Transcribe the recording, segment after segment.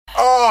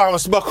jag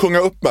måste bara sjunga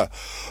upp mig.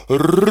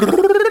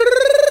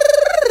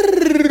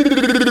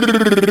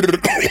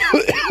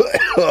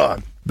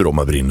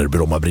 Bromma brinner,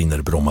 Bromma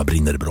brinner, Bromma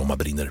brinner, Bromma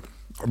brinner.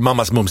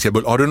 Mammas mumsiga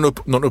bull. Har du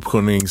någon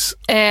uppsjungnings...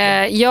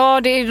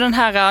 Ja, det är den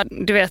här,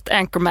 du vet,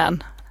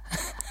 Anchorman.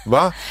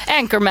 Va?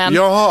 Anchorman.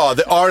 Jaha,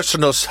 the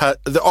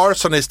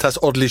arsonist has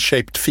oddly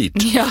shaped feet.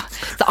 Ja,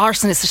 the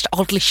arsonist has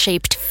oddly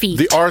shaped feet.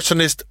 The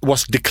arsonist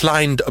was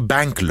declined a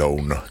bank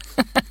loan.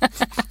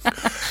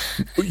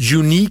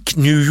 Unique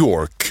New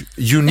York.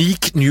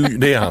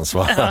 Det är hans,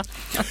 va? Ja.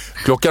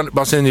 Klockan,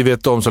 bara så ni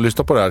vet om som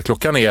lyssnar på det här,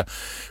 klockan är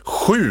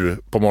 7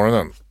 på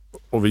morgonen.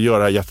 Och vi gör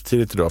det här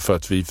jättetidigt idag för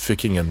att vi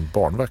fick ingen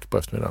barnvakt på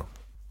eftermiddagen.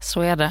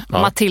 Så är det.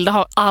 Ja. Matilda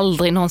har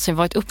aldrig någonsin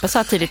varit uppe så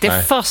här tidigt. Det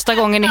är första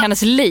gången i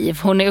hennes liv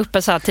hon är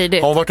uppe så här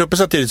tidigt. Har hon varit uppe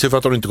så här tidigt så för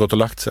att hon inte gått och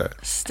lagt sig?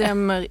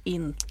 Stämmer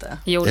inte.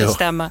 Jo, det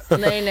stämmer.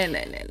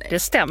 Nej. Det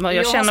stämmer.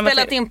 Jag har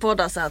spelat in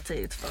poddar så här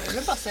tidigt för. Jag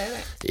vill bara säga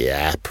det.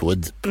 Ja,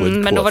 podd.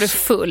 Men då var du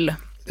full.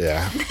 Ja.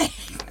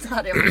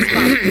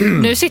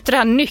 Nu sitter det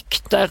här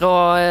nykter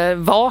och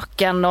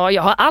vaken och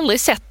jag har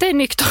aldrig sett dig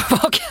nykter och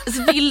vaken.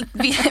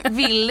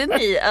 Vill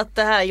ni att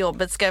det här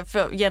jobbet ska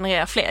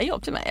generera fler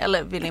jobb till mig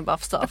eller vill ni bara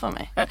förstöra för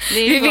mig?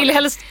 Vi vill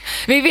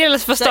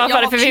helst förstöra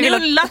för det. För jag har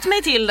knullat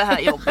mig till det här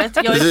jobbet.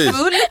 Jag är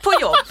full på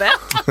jobbet.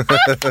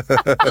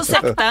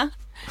 Ursäkta.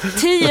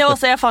 10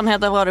 års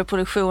erfarenhet av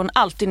radioproduktion,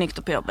 alltid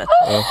nykter på jobbet.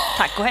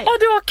 Tack och hej. Och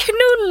du har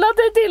knullat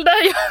dig till det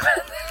här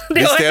jobbet.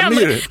 Det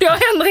stämmer ju. Det har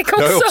Henrik också.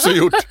 Det har jag också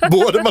gjort.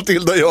 Både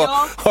Matilda och jag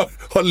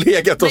har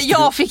legat oss. Men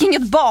jag fick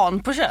inget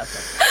barn på köpet.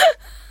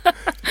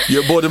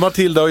 Ja, både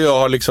Matilda och jag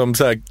har liksom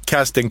så här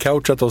casting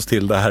couchat oss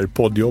till det här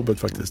poddjobbet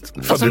faktiskt.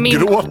 Alltså du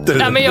gråter.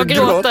 Nej, men jag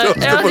gråter.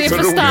 Ja, det är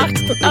för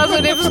starkt.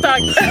 Alltså det är för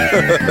starkt.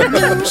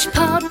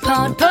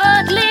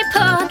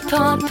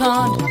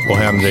 Podd. Och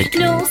Henrik.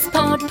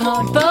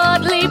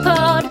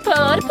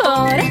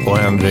 Och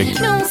Henrik.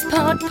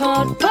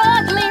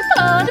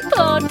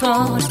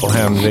 Och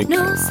Henrik.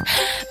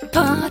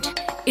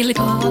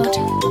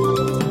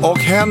 Och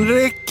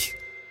Henrik.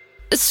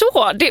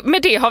 Så,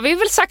 med det har vi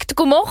väl sagt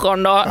god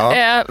morgon då.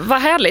 Ja.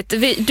 Vad härligt.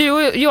 Du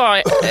och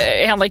jag,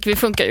 Henrik, vi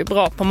funkar ju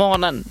bra på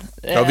morgonen.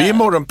 Ja, vi är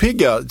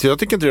morgonpigga. Jag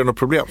tycker inte det är något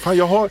problem. Fan,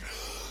 jag har...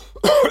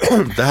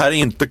 Det här är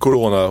inte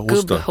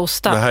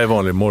corona-hosta. Det här är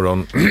vanlig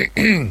morgon.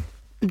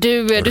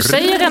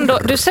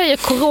 Du säger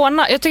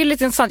corona. Jag tycker det är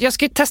lite intressant. Jag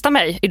ska testa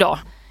mig idag.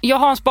 Jag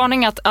har en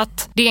spaning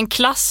att det är en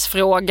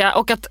klassfråga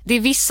och att det är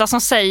vissa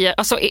som säger...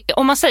 Alltså,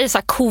 om man säger så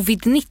här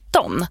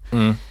covid-19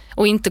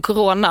 och inte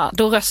corona,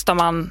 då röstar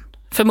man...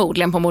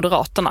 Förmodligen på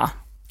Moderaterna.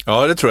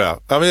 Ja, det tror jag.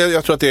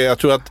 Jag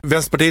tror att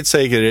Vänsterpartiet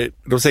säger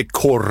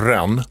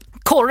korren.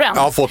 Korren?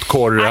 Jag har fått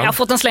korren. Jag har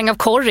fått en släng av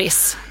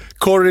korris.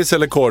 Korris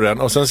eller korren.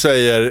 Och sen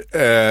säger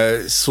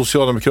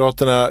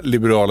Socialdemokraterna,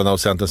 Liberalerna och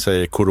Centern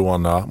säger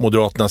corona.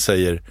 Moderaterna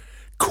säger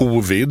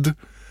covid.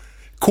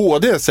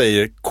 KD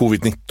säger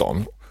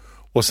covid-19.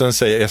 Och sen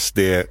säger SD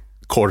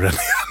korren.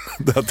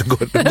 Det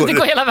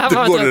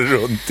går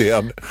runt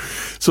igen.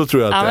 Så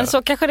tror jag att det är. Men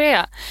så kanske det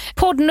är.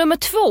 Podd nummer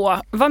 2,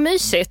 vad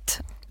mysigt.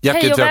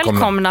 Hjärtligt Hej och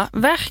välkomna.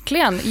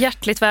 Verkligen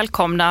hjärtligt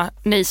välkomna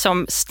ni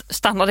som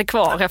stannade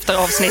kvar efter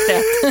avsnitt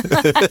 1.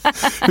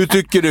 Hur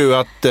tycker du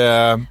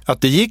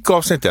att det gick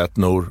avsnitt 1,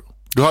 Nor?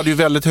 Du hade ju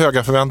väldigt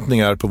höga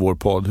förväntningar på vår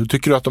podd. Hur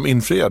tycker du att de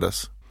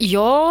infriades?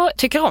 Jag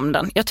tycker om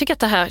den. Jag tycker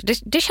att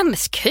det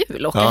kändes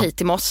kul att åka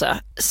hit i morse.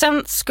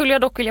 Sen skulle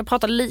jag dock vilja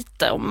prata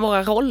lite om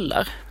våra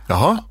roller.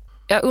 Jaha.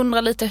 Jag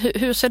undrar lite,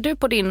 hur ser du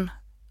på din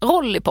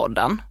roll i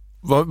podden?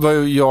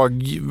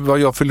 Vad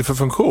jag fyller för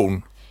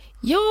funktion?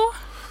 Ja.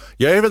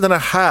 Jag är väl den här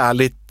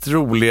härligt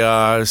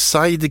roliga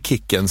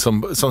sidekicken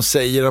som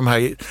säger de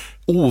här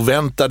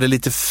oväntade,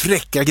 lite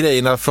fräcka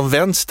grejerna från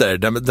vänster.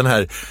 Den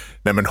här,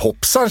 nej men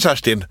hoppsan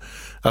Kerstin,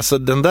 alltså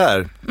den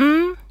där.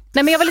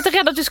 Nej, men jag var lite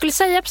rädd att du skulle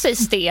säga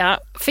precis det.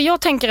 För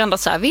jag tänker ändå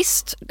så här,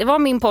 visst, det var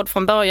min podd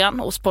från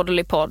början,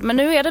 Ospoddelig-podd. Men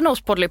nu är det en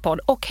Ospoddelig-podd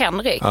och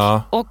Henrik.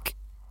 Ja. Och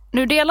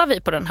nu delar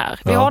vi på den här.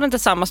 Vi har den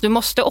tillsammans. Du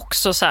måste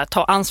också så här,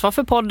 ta ansvar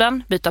för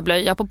podden, byta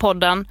blöja på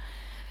podden,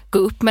 gå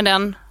upp med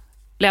den,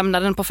 lämna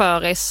den på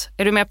föris.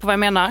 Är du med på vad jag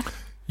menar?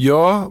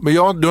 Ja,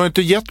 men du har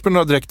inte gett mig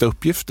några direkta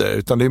uppgifter,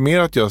 utan det är mer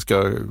att jag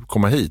ska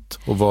komma hit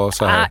och vara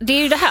så här. Det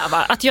är ju det här,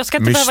 va? Att jag ska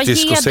inte behöva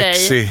ge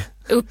dig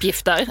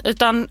uppgifter,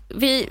 utan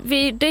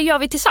det gör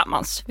vi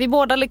tillsammans. Vi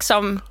båda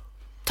liksom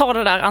tar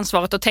det där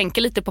ansvaret och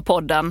tänker lite på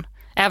podden.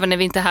 Även när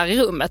vi inte är här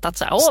i rummet, att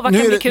säga, vad kan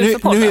bli kul för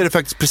podden? Nu är det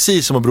faktiskt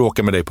precis som att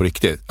bråka med dig på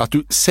riktigt. Att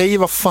du säger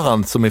vad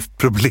fan som är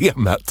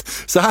problemet.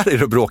 Så här är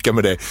det att bråka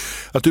med dig.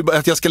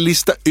 Att jag ska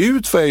lista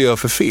ut vad jag gör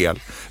för fel.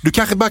 Du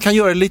kanske bara kan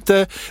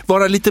göra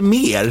vara lite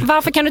mer.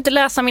 Varför kan du inte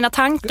läsa mina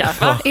tankar?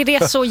 Va? Är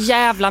det så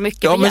jävla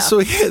mycket begär? Men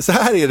så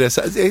här är det.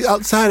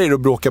 Så här är det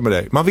att bråka med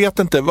dig. Man vet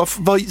inte.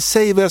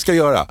 Säg vad jag ska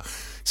göra.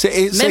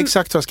 Säg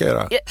exakt vad jag ska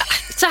göra.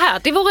 Så här,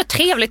 det vore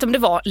trevligt om du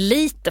var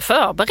lite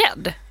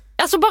förberedd.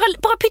 Alltså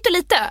bara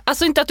pyttelite.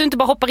 Alltså inte att du inte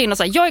bara hoppar in och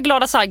säger jag är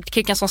glada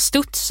sidekicken som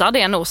studsar,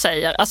 det nog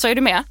säger. Alltså är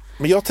du med?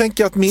 Men jag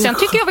tänker att Sen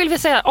tycker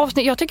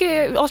jag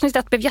tycker avsnitt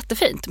 1 blev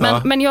jättefint.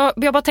 Men jag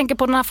bara tänker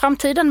på den här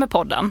framtiden med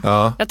podden.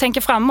 Ja. Jag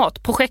tänker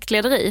framåt,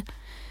 projektlederi.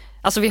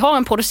 alltså vi har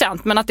en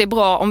producent, men att det är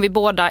bra om vi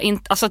båda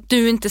alltså att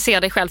du inte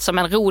ser dig själv som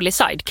en rolig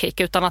sidekick,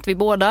 utan att vi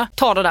båda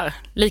tar det där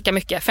lika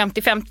mycket,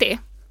 50-50.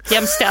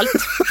 Jämställt.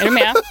 Är du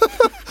med?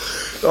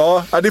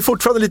 Ja, det är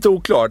fortfarande lite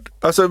oklart.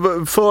 Alltså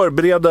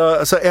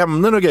förbereda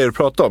ämnen och grejer att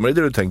prata om. Är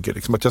det du tänker?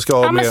 Liksom, att jag ska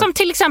ha med... men som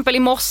till exempel i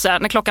morse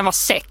när klockan var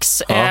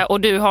 6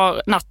 och du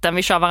har natten,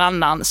 vi kör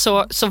varannan,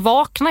 så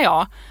vaknar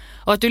jag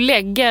och att du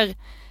lägger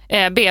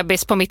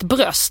bebis på mitt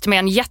bröst med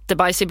en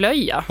jättebajsig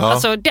blöja. Ja.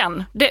 Alltså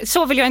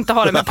så vill jag inte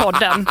ha det med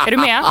podden. Är du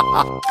med?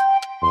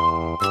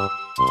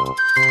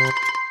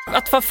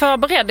 Att vara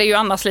förberedd är ju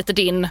annars lite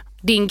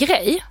din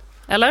grej.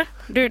 Eller?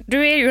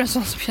 Du är ju en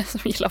sån som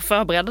gillar att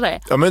förbereda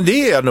dig. Ja, men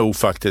det är jag nog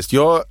faktiskt.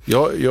 Jag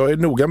är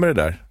noga med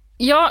det där.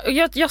 Ja,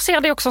 jag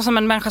ser det också som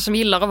en människa som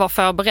gillar att vara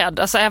förberedd.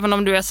 Alltså även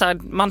om du är så här,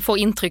 man får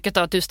intrycket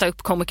av att du står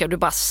upp komiker och du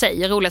bara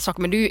säger roliga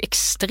saker, men du är ju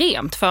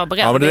extremt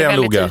förberedd. Ja, men det är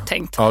väldigt noga.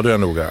 Uttänkt. Ja, det är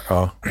noga.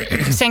 Ja.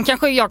 Sen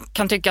kanske jag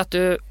kan tycka att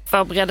du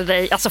förbereder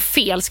dig, alltså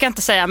fel ska jag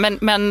inte säga,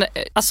 men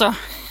alltså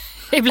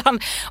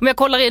ibland, om jag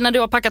kollar in när du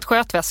har packat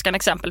skötväskan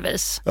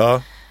exempelvis.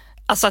 Ja.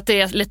 Alltså att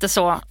det är lite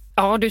så,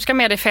 ja, du ska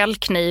med dig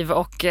fällkniv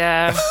och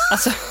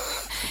alltså,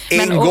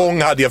 en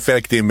gång hade jag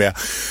fällkniv med.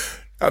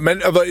 Ja,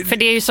 men, för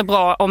det är ju så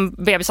bra om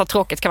bebis har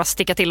tråkigt kan man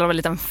sticka till en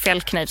liten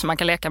fällkniv som man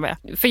kan leka med.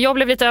 För jag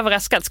blev lite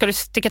överraskad. Ska du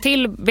sticka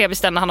till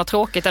bebis när han har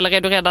tråkigt, eller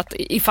är du rädd att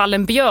ifall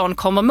en björn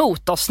kommer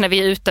mot oss när vi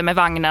är ute med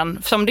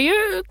vagnen, som det ju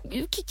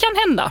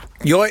kan hända?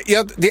 Ja,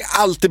 det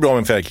är alltid bra med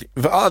en fällkniv.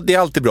 Det är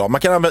alltid bra.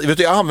 Man kan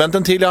använda, jag har använt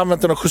den till, jag har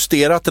använt den och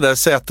justerat det där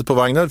sätet på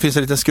vagnen. Det finns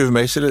en liten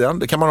skruvmejsel i den.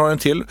 Det kan man ha den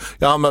till.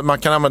 Man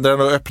kan använda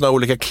den och öppna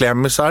olika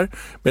klämmisar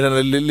med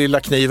den lilla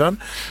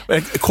kniven.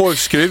 En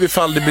korkskruv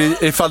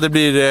ifall det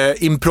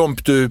blir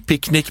impromptu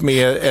picknick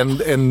med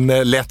en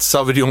lätt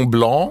Sauvignon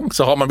Blanc,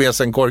 så har man med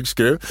sig en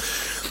korkskruv.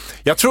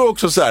 Jag tror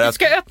också så här att...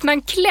 Du ska öppna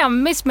en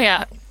klämmis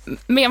med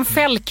en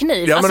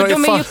fällkniv. Ja, alltså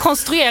de är ju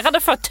konstruerade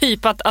för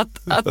typ att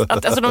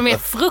alltså de är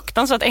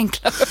fruktansvärt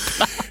enkla att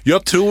öppna.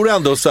 Jag tror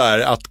ändå så här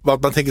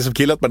att man tänker som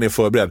kille att man är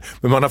förberedd,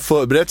 men man har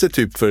förberett sig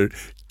typ för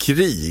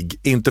krig,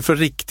 inte för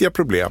riktiga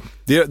problem.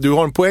 Du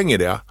har en poäng i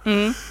det.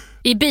 Mm.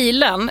 I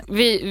bilen,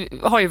 vi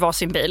har ju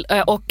varsin bil,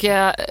 och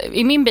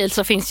i min bil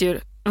så finns ju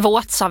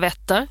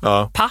våtservetter,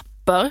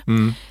 papper,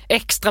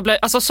 extra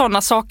alltså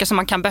sådana saker som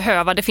man kan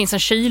behöva. Det finns en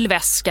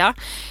kylväska.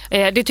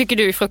 Det tycker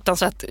du är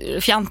fruktansvärt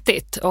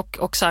fjantigt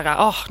och så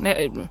här,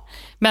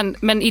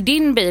 men i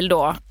din bil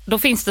då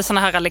finns det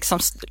såna här liksom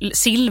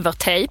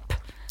silvertejp.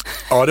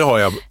 Ja, det har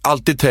jag.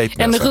 Alltid tejp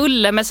med. En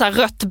rulle med så här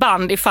rött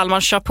band ifall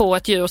man kör på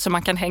ett djur som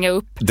man kan hänga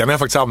upp. Den har jag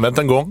faktiskt använt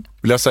en gång,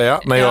 vill jag säga.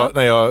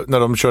 När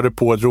de körde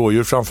på ett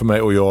rådjur framför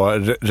mig och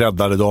jag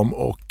räddade dem.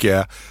 Och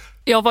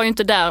jag var ju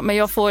inte där, men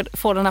jag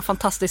får den här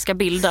fantastiska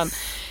bilden.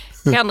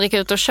 Henrik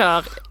ut och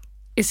kör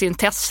i sin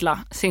Tesla,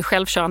 sin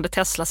självkörande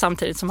Tesla,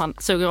 samtidigt som han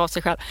suger av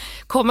sig själv.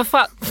 Kommer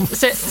fram,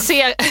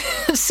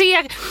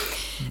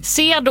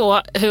 ser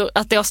då hur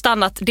att det har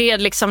stannat. Det är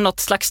liksom något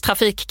slags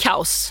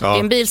trafikkaos. Ja. Det är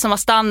en bil som har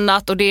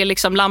stannat och det är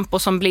liksom lampor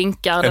som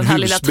blinkar. Den här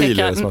lilla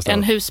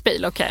en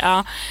husbil, okej.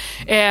 Ja.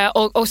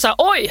 Och så här,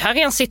 oj, här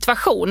är en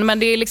situation, men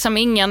det är liksom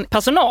ingen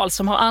personal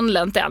som har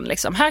anlänt än.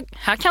 Liksom.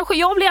 Här kanske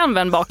jag blir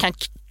användbar, kan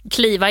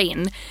kliva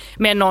in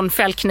med någon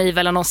fällkniv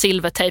eller någon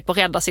silvertejp och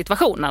rädda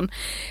situationen.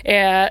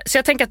 Så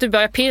jag tänker att du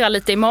börjar pirra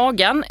lite i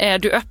magen.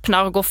 Du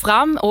öppnar och går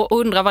fram och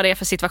undrar vad det är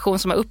för situation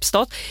som har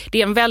uppstått. Det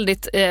är en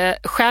väldigt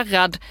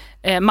skärrad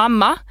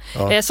mamma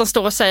som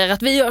står och säger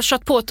att vi har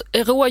kört på ett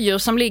rådjur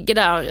som ligger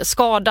där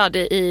skadad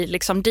i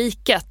liksom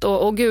diket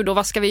och gud, och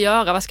vad ska vi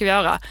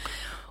göra?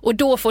 Och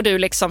då får du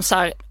liksom så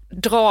här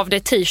dra av dig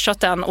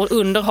t-shirten och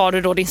under har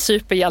du då din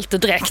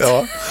superhjältedräkt.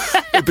 Ja,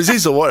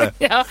 precis så var det.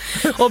 Ja,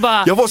 och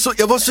bara... Jag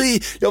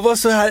var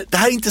så här, det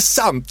här är inte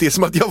sant. Det är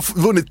som att jag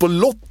har vunnit på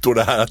Lotto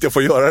det här, att jag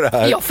får göra det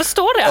här. Jag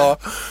förstår det. Ja,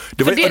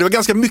 det var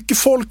ganska mycket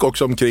folk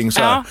också omkring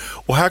så här. Ja.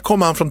 Och här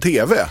kommer han från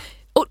TV.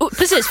 Och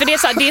precis, för det är,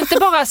 så här, det är inte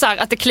bara så här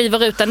att det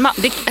kliver ut en man.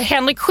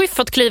 Henrik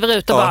Schyffert kliver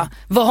ut och bara,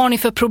 vad har ni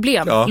för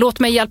problem? Ja. Låt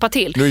mig hjälpa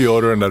till. Nu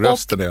gör du den där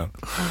rösten igen.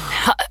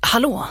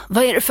 Hallå,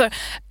 vad är det för...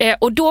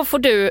 och då får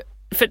du...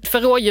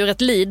 För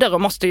rådjuret lider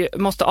och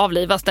måste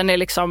avlivas. Den är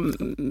liksom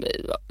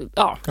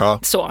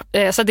så.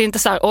 Så det är inte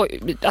så här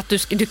att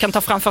du kan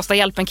ta fram första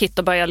hjälpen-kit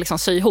och börja liksom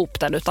sy ihop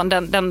den, utan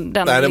den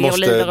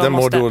lider och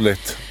måste.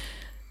 Dåligt.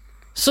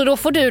 Så då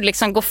får du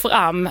liksom gå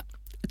fram,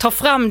 ta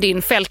fram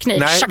din fällkniv.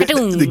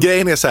 Nej,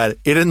 grejen är så här,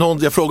 är det någon,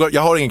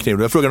 jag har ingen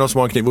kniv, jag frågar någon som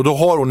har en kniv och då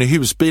har hon i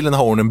husbilen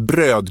en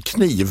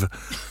brödkniv.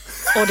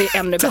 Och det är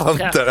ännu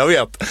bättre. Jag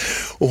vet.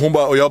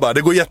 Och jag bara,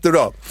 det går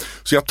jättebra.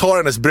 Så jag tar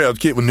hennes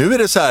brödkniv och nu är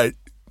det så här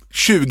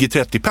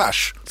 20-30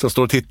 pers som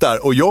står och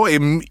tittar och jag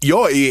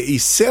är i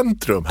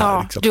centrum här.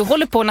 Ja, liksom. Du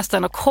håller på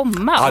nästan att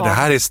komma. Ja, det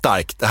här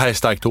är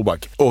starkt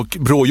tobak. Och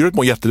rådjuret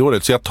mår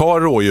jättedåligt, så jag tar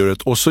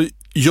rådjuret och så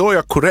gör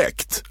jag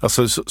korrekt.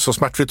 Alltså så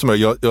smärtfritt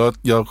som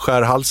jag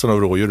skär halsen av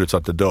rådjuret så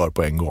att det dör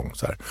på en gång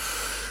så här.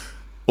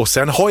 Och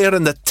sen har jag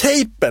den där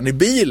tejpen i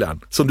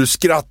bilen som du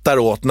skrattar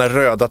åt, den där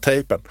röda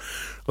tejpen.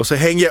 Och så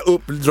hänger jag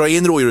upp, drar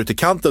in rådjuret i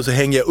kanten och så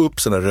hänger jag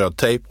upp sån där röd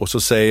tejp och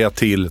så säger jag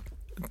till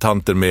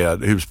tanten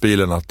med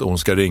husbilen att hon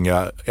ska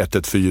ringa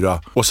 114.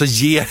 Och så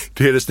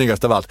det är det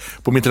snyggaste av allt,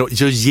 på min telefon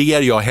så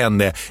ger jag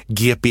henne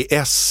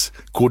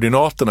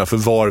GPS-koordinaterna för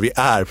var vi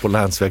är på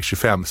länsväg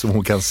 25 som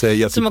hon kan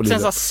säga till som polisen.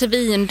 också en sån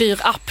svindyr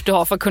app du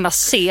har för att kunna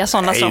se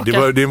sådana saker.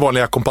 Nej, det är den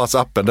vanliga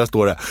kompassappen, där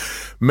står det.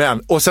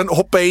 Och sen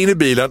hoppar jag in i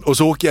bilen och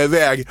så åker jag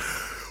iväg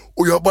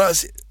och jag bara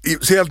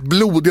ser helt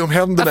blodig om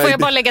händerna. Får jag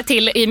bara lägga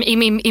till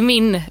i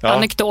min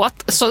anekdot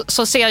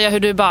så ser jag hur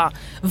du bara,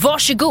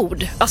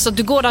 varsågod. Alltså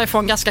du går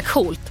därifrån ganska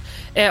coolt.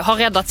 Har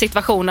räddat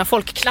situationen,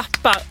 folk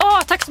klappar.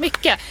 Tack så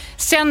mycket.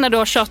 Sen när du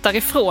har kört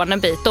därifrån en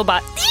bit då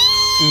bara...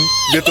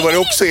 Vet du vad det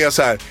också är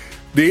så här?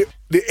 Det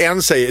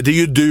en säger, det är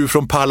ju du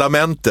från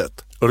parlamentet.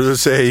 Och då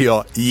säger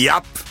jag,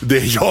 japp, det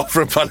är jag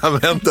från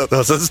parlamentet.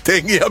 Och så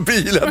stänger jag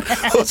bilen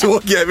och så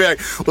åker jag iväg.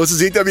 Och så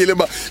sitter jag i bilen och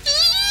bara...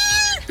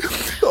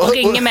 Och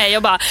ringer mig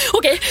och bara,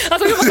 okej,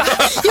 alltså jag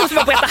måste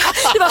bara berätta.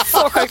 Det var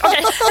så sjukt,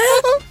 okej.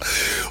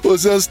 Och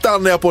sen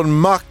stannar jag på en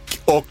mack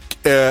och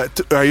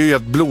jag är ju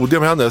helt blodig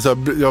om händerna. Så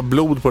jag har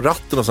blod på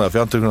ratten och sådär för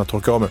jag har inte kunnat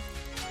torka av mig.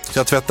 Så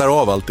jag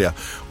tvättar av allt det.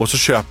 Och så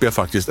köper jag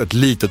faktiskt ett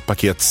litet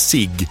paket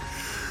cigg.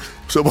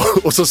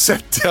 Och så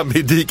sätter jag mig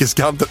i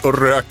dikeskanten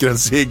och röker en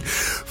cigg.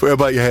 För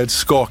jag är helt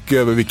skakig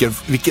över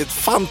vilken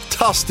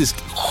fantastisk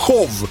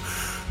show.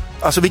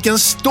 Alltså vilken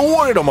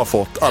story de har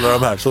fått, alla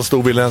de här som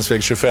stod vid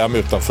länsväg 25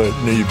 utanför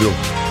Nybro.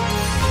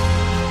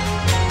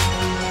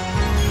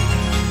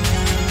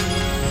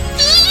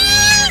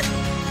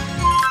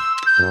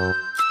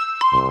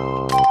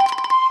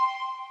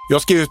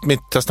 Jag skrev ut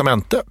mitt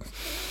testamente.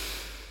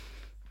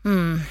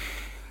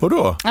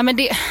 Vadå? Ja, men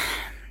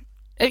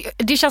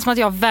det känns som att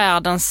jag är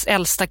världens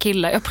äldsta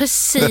kille. Jag har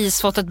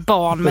precis fått ett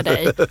barn med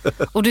dig.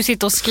 Och du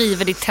sitter och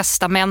skriver ditt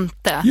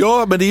testamente.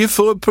 Ja, men det är ju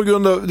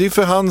det är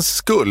för hans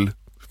skull.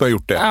 Har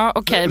gjort det. Ja,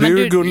 okej.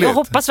 Men jag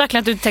hoppas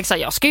verkligen att du tänker så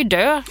här, jag ska ju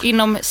dö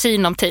inom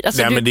sinom tid.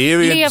 Alltså, nej, men det är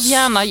ju lev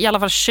gärna i alla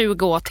fall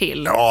 20 år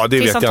till. Ja, det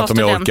vet jag inte om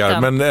jag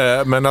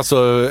orkar. Men alltså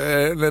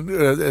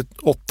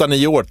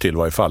 8-9 år till i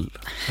varje fall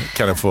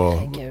kan jag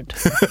få...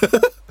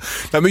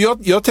 Nej, men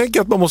jag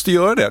tänker att man måste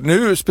göra det.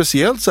 Nu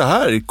speciellt så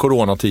här i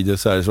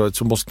coronatider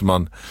så måste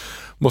man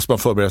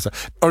förbereda sig.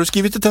 Har du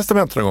skrivit ett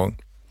testament någon gång?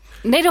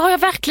 Nej, det har jag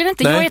verkligen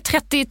inte. Nej. Jag är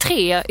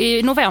 33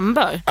 i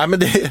november. Nej, men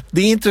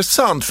det är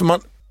intressant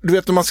för du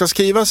vet när man ska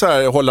skriva så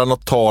här, hålla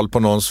något tal på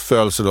någons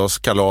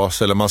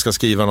födelsedagskalas eller man ska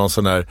skriva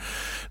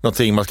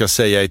någonting man ska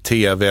säga i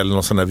tv eller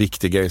någon sån här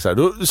viktig grej så här,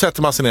 då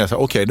sätter man sig ner och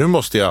säger okej, här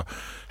måste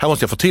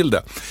jag få till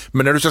det.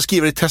 Men när du ska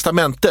skriva ditt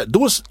testamente,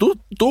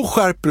 då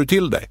skärper du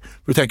till dig.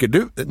 Du tänker,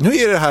 nu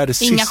är det här det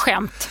sista. Inga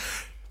skämt.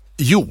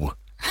 Jo.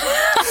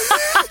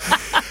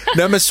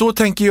 Nej, men så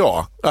tänker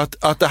jag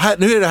att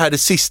nu är det här det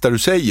sista du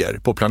säger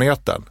på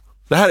planeten.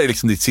 Det här är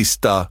liksom ditt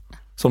sista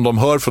som de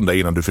hör från dig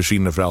innan du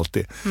försvinner för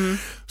alltid.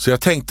 Så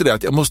jag tänkte det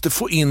att jag måste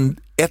få in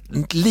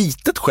ett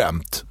litet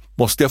skämt.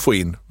 Måste jag få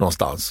in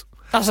någonstans.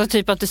 Alltså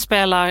typ att du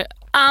spelar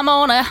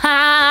I'm on a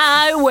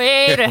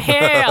highway to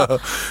hell.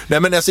 Nej,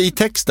 men alltså i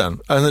texten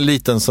en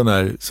liten sån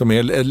här som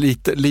är en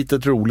lite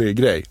rolig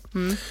grej.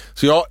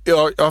 Så jag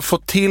har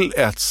fått till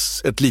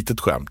ett litet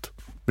skämt.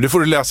 Men det får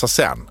du läsa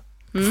sen.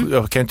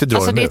 Jag kan inte dra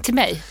alltså det är nu. till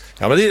mig?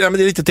 Ja, men det är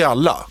lite till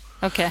alla.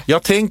 Okay.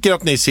 Jag tänker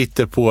att ni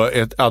sitter på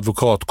ett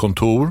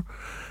advokatkontor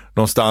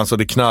någonstans och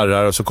det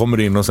knarrar och så kommer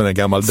det in någon sån här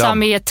gammal damm.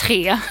 Som är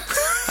 3.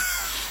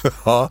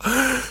 Ja,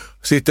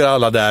 sitter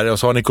alla där och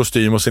så har ni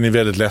kostym och så är ni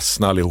väldigt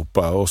ledsna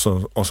allihopa och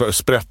så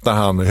sprättar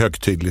han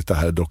högtidligt det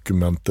här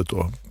dokumentet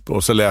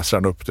och så läser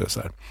han upp det så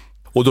här.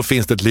 Och då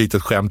finns det ett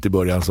litet skämt i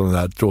början som den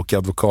här tråkiga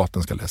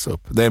advokaten ska läsa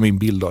upp. Det är min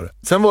bild av det.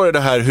 Sen var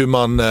det här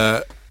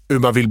hur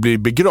man vill bli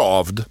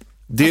begravd.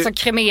 Alltså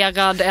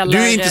kremerad eller... Du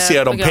är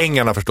intresserad av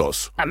pengarna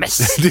förstås. Ja, men...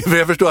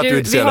 jag förstår att du är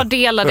intresserad. Vi har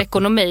delad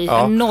ekonomi.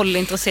 Jag är noll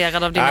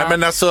intresserad av dina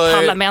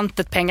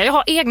parlamentet-pengar. Jag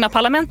har egna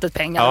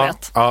parlamentet-pengar,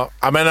 vet. Ja,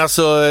 men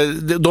alltså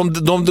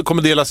de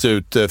kommer delas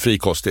ut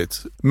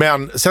frikostigt.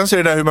 Men sen så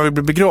är det där hur man vill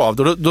bli begravd.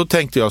 Och då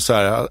tänkte jag så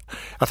här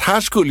att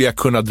här skulle jag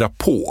kunna dra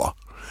på.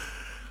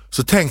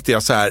 Så tänkte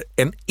jag så här,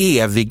 en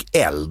evig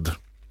eld.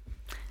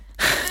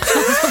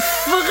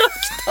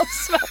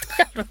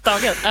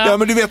 Ja,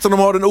 men du vet som de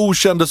har den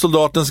okände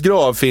soldatens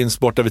grav finns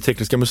borta vid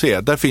Tekniska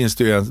museet. Där finns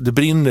det ju det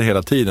brinner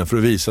hela tiden för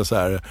att visa så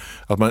här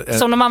att man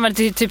som de använder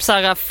till typ så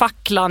här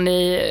facklan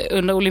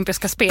under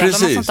olympiska spelen och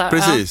sånt där.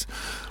 Precis.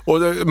 Och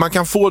man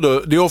kan få då,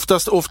 det är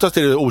oftast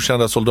är det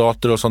okända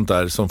soldater och sånt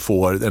där som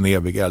får en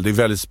evig eld. Det är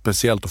väldigt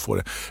speciellt att få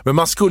det. Men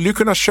man skulle ju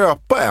kunna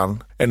köpa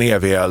en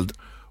evig eld.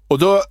 Och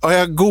då har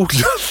jag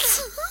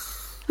googlat.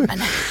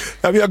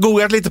 Jag har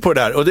googlat lite på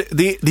det där och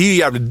det är ju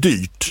jävligt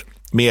dyrt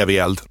med evig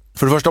eld.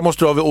 För det första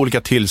måste du ha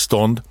olika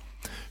tillstånd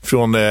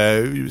från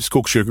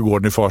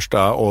Skogskyrkogården i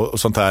Farsta och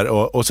sånt här.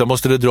 Och sen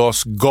måste det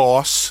dras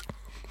gas.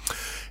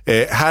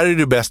 Här är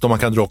det bäst om man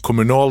kan dra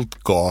kommunalt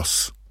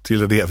gas till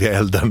den eviga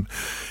elden.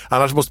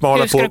 Annars måste man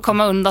hålla på... Hur ska du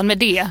komma undan med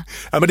det?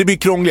 Ja, men det blir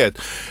krångligt.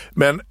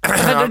 Men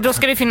då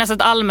ska det finnas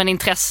ett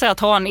allmänintresse att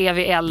ha en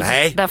evig eld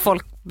där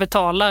folk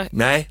betalar.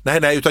 Nej,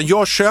 utan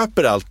jag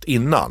köper allt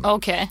innan.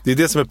 Okay. Det är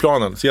det som är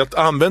planen. Så jag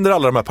använder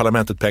alla de här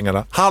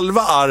parlamentet-pengarna.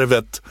 Halva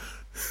arvet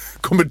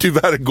kommer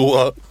tyvärr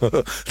gå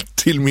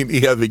till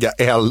min eviga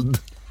eld.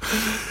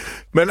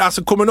 Men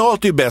alltså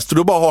kommunalt är ju bäst, för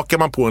då bara hakar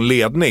man på en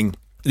ledning.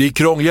 Det är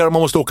krångligare,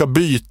 man måste åka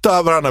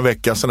byta varannan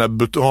vecka sån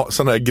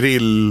här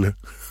grill.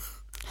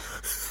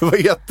 Vad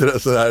heter det?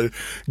 Sån här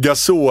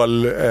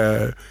gasol...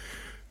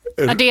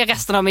 Ja, det är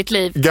resten av mitt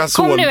liv.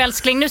 Gasol. Kom nu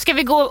älskling, nu ska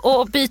vi gå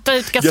och byta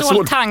ut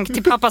gasoltank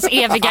till pappas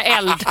eviga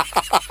eld.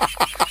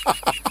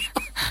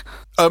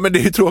 Ja, men det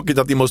är ju tråkigt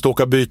att ni måste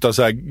åka byta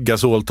så här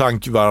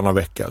gasoltank varannan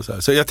vecka.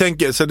 Så jag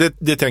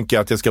tänker, det tänker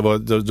jag att jag ska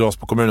dras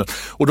på kommunen.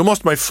 Och då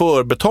måste man ju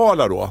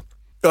förbetala då.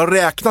 Jag har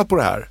räknat på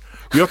det här.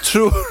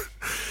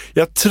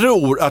 Jag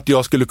tror att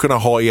jag skulle kunna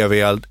ha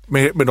evig eld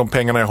med de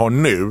pengarna jag har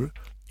nu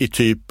i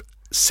typ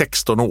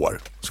 16 år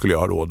skulle jag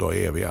ha råd att ha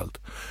evig eld.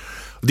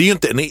 Det är ju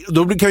inte,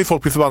 då kan ju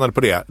folk bli förbannade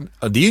på det.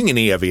 Det är ju ingen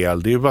evig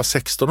eld, det är ju bara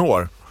 16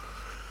 år.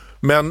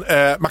 Men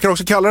man kan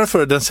också kalla det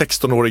för den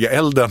 16-åriga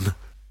elden.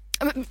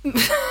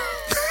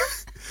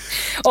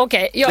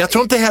 Okay, jag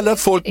tror inte heller att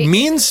folk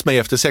minns mig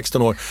efter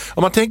 16 år.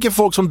 Om man tänker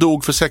folk som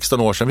dog för 16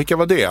 år sedan, vilka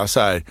var det? Så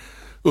här,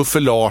 Uffe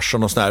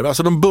Larsson och sådär.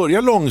 Alltså de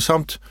börjar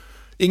långsamt.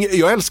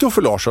 Jag älskar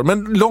Uffe Larsson,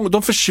 men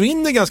de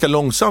försvinner ganska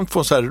långsamt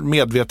från så här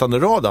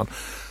medvetanderadan.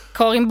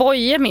 Karin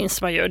Boye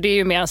minns man ju, det är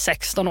ju mer än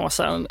 16 år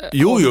sedan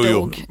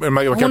Jo.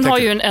 Men hon har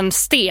ju en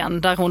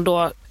sten där hon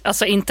då,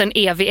 alltså inte en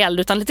evig eld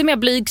utan lite mer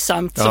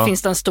blygsamt så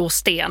finns det en stor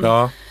sten.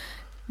 Ja.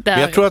 Där...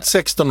 Jag tror att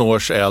 16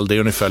 års eld är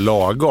ungefär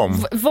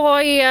lagom.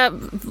 Vad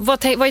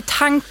är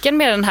tanken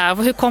med den här?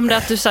 Hur kom det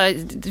att du så här,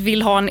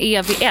 vill ha en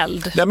evig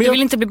eld? Nej, du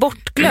vill inte bli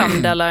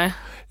bortglömd eller?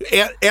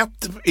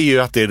 Ett är ju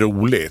att det är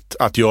roligt.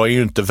 Att jag är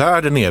ju inte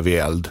värd en evig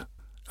eld.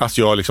 Att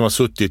jag liksom har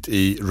suttit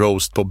i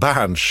roast på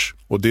Berns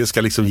och det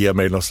ska liksom ge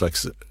mig någon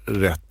slags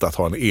rätt att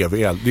ha en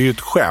evig eld. Det är ju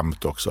ett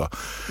skämt också.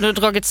 Du har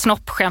dragit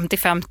snoppskämt i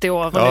 50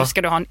 år och nu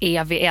ska du ha en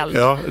evig eld.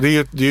 Ja, det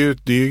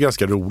är ju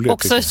ganska roligt.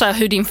 Också så här,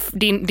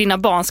 hur dina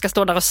barn ska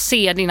stå där och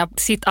se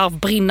sitt arv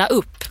brinna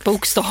upp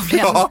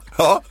bokstavligen.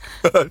 Ja.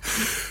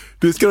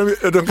 Det ska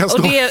de kan stå.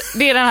 Och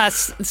det är den här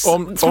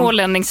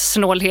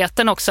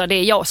smålänningssnålheten också. Det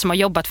är jag som har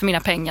jobbat för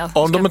mina pengar.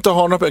 Om de inte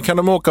har något, kan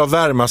de åka och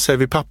värma sig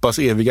vid pappas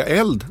eviga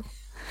eld.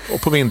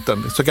 Och på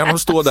vintern så kan de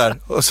stå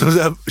där och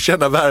så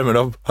känna värmen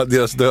av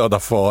deras döda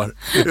far.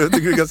 Jag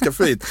tycker det är ganska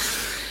fint.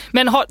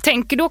 Men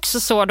tänker du också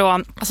så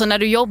då, alltså när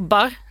du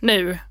jobbar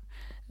nu,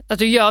 att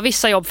du gör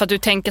vissa jobb för att du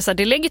tänker så här,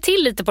 det lägger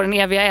till lite på den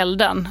eviga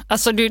elden.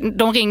 Alltså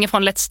de ringer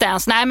från Let's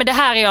Dance. Nej, men det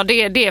här är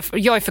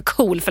jag är för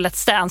cool för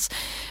Let's Dance.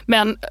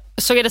 Men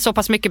så är det så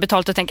pass mycket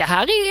betalt att tänka,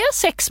 här är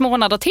 6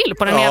 månader till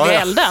på den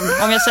eviga elden,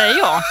 om jag säger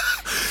ja.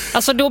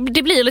 Alltså då,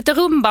 det blir lite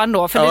rumba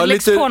ändå, för det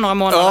läggs på några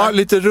månader. Ja,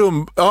 lite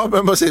rumba. Ja,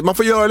 men man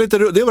får göra lite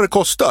rumba, det är vad det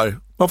kostar.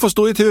 Man får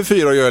stå i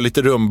TV4 och göra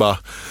lite rumba.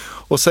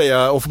 Och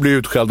säga, och få bli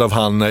utskälld av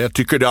han. Jag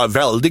tycker det är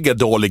väldigt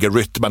dåliga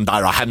rytmen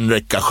där och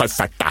Henrik och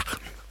Sjöfärta.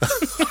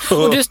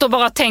 Och du står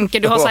bara och tänker,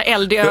 du har så här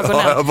eld i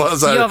ögonen.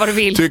 Ja, gör vad du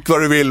vill. Tyck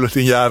vad du vill,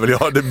 din jävel.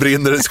 Ja, det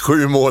brinner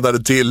 7 månader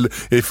till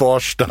i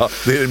Farsta.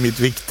 Det är mitt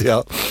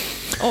viktiga.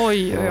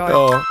 Oj.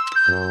 Ja.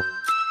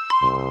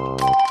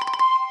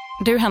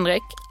 Du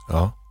Henrik,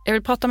 ja. Jag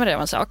vill prata med dig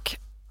om en sak.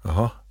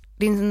 Jaha.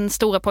 Din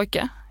stora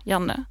pojke,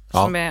 Janne,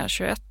 som är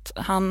 21,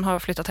 han har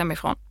flyttat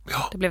hemifrån.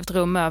 Ja. Det blev ett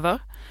rum över.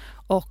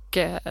 Och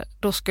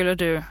då skulle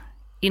du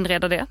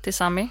inreda det till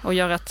Sami och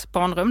göra ett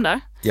barnrum där.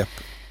 Japp.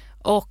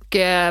 Och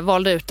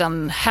valde ut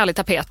en härlig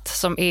tapet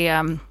som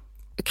är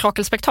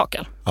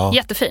krakelspektakel. Ja.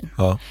 Jättefin.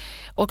 Ja.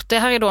 Och det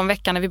här är då en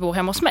vecka när vi bor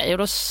hemma hos mig. Och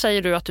då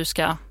säger du att du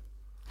ska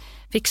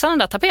fixa den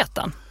där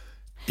tapeten.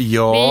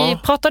 Ja. Vi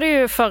pratade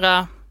ju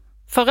förra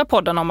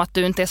podden om att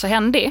du inte är så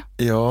händig.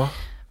 Ja.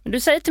 Du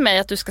säger till mig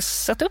att du ska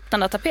sätta upp den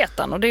där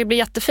tapeten och det blir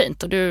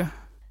jättefint. Och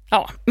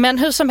ja, men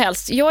hur som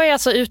helst, jag är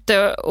alltså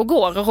ute och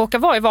går och råkar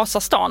vara i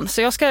Vasastan.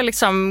 Så jag ska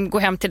liksom gå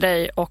hem till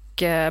dig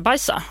och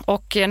bajsa.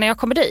 Och när jag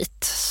kommer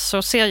dit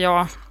så ser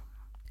jag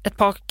ett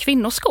par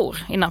kvinnoskor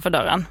innanför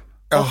dörren.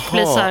 Och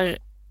blir så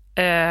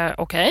här,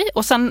 okej.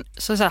 Och sen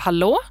så säger jag,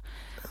 hallå?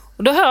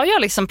 Och då hör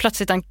jag liksom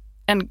plötsligt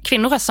en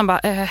kvinnoröst som bara,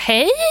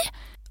 hej?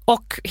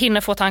 Och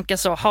hinner få tanken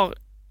så,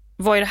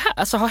 vad är det här?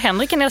 Alltså har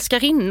Henrik en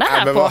älskarinna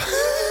här på?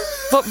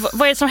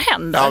 Vad är det som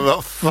händer?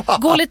 Ja,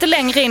 gå lite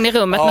längre in i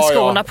rummet med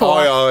skorna på.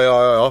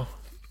 Ja.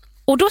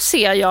 Och då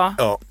ser jag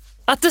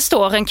att det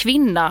står en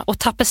kvinna och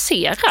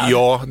tapetserar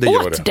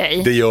åt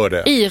dig det gör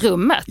det. I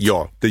rummet.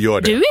 Ja, det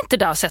gör det. Du är inte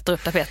där och sätter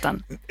upp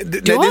tapeten.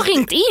 Du har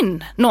ringt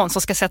in någon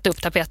som ska sätta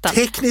upp tapeten.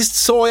 Tekniskt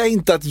sa jag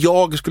inte att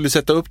jag skulle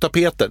sätta upp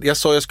tapeten. Jag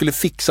sa att jag skulle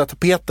fixa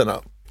tapeterna.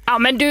 Ja,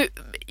 men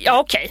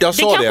okej. Det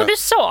kanske du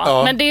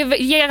sa, men det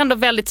ger ändå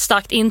väldigt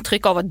starkt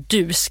intryck av att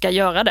du ska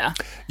göra det.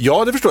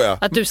 Ja, det förstår jag.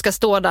 Att du ska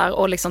stå där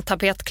och liksom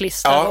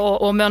tapetklistra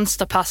och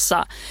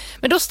mönsterpassa.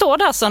 Men då står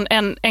där alltså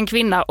en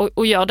kvinna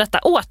och gör detta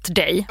åt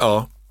dig.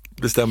 Ja,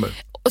 det stämmer.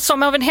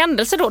 Som av en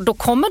händelse då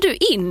kommer du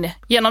in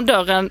genom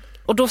dörren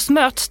och då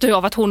möts du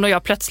av att hon och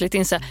jag plötsligt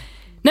inser,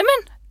 nej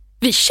men,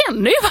 vi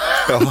känner ju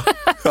Ja,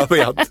 jag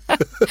vet.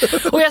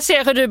 Och jag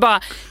ser hur du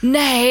bara,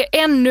 nej,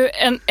 ännu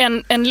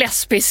en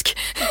lesbisk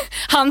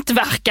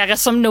hantverkare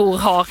som Nor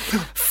har.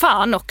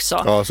 Fan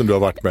också. Ja, som du har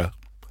varit med.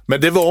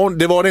 Men det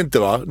var det inte,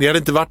 va? Ni hade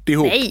inte varit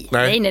ihop?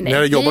 Nej. Ni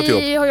hade jobbat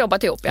ihop? Vi har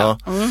jobbat ihop, ja.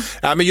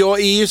 Ja, men jag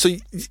är ju så...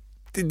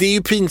 Det är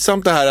ju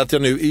pinsamt det här att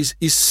jag nu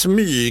i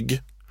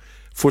smyg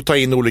får ta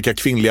in olika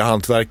kvinnliga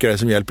hantverkare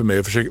som hjälper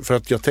mig för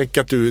att jag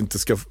tänker att du inte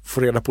ska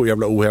få reda på hur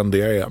jävla ohändig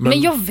jag är.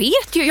 Men jag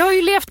vet ju, jag har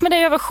ju levt med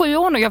dig över 7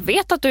 år och jag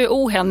vet att du är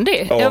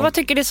ohändig. Ja. Jag bara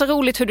tycker det är så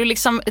roligt hur du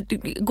liksom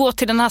går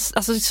till den här,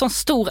 alltså sån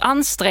stor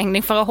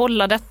ansträngning för att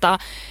hålla detta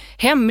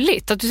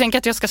hemligt. Att du tänker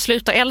att jag ska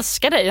sluta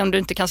älska dig om du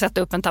inte kan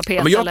sätta upp en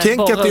tapet. Men jag eller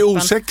tänker att det är upp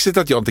osexigt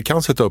att jag inte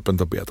kan sätta upp en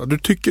tapet. Du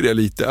tycker det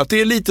lite. Att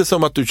det är lite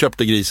som att du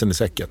köpte grisen i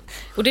säcken.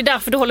 Och det är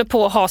därför du håller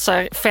på att ha så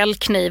här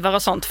fällknivar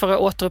och sånt för att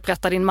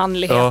återupprätta din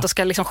manlighet och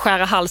ska liksom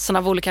skära halsen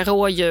av olika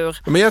rådjur.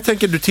 Men jag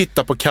tänker att du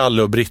tittar på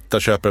Kalle och Britta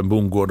köper en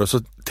bondgård och så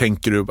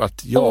tänker du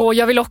att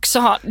jag vill också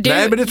ha...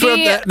 Nej, men jag tror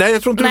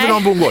inte du vill ha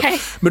en bondgård.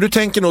 Men du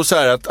tänker nog så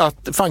här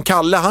att fan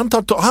Kalle, han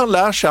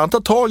lär sig, han tar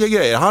tag i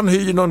grejer. Han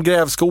hyr någon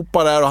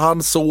grävskopa där och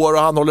han sår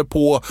och han håller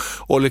på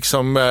och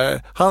liksom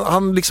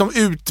han liksom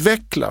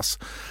utvecklas.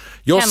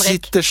 Jag Henrik,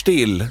 sitter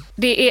still.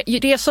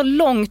 Det är så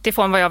långt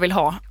ifrån vad jag vill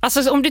ha.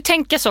 Alltså om du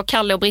tänker så,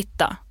 Kalle och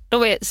Britta,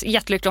 då är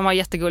jättelyckligt, de var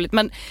jättegulligt.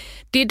 Men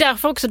det är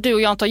därför också du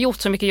och jag inte har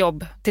gjort så mycket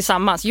jobb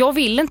tillsammans. Jag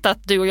vill inte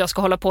att du och jag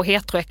ska hålla på och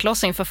heteroäckla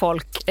oss inför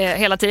folk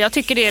hela tiden. Jag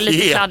tycker det är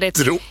lite kladdigt.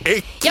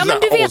 Ja, men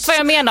du vet vad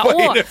jag menar. Vad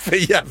är det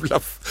för jävla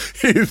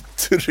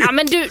uttryck? Ja,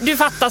 men du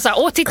fattar så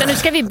här. Titta, nu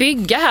ska vi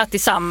bygga här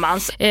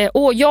tillsammans.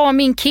 Jag och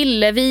min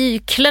kille,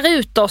 vi klär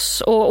ut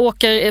oss och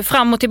åker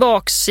fram och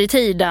tillbaks i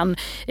tiden.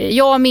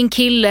 Jag och min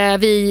kille,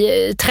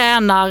 vi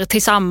tränar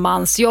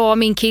tillsammans. Jag och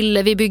min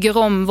kille, vi bygger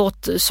om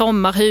vårt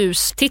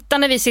sommarhus. Titta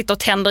när vi sitter och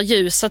tänder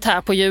ljuset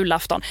här på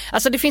julafton.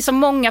 Alltså det finns så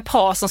många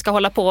par som ska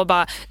hålla på och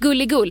bara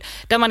gulligull.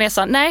 Där man är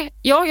så, nej,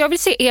 jag vill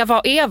se Eva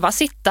och Eva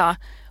sitta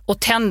och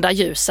tända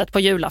ljuset på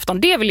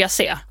julafton. Det vill jag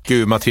se.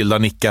 Gud, Matilda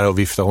nickar och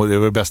viftar. Det är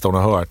det bästa hon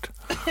har hört.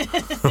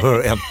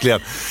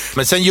 Äntligen.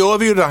 Men sen gör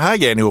vi ju den här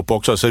grejen ihop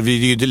också. Så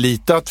vi är ju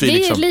lite att vi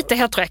liksom... är lite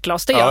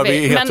heteroäcklas, det gör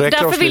vi. Men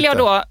därför vill jag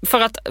då,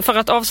 för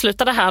att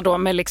avsluta det här då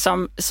med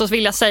liksom, så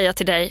vill jag säga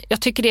till dig,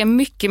 jag tycker det är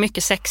mycket,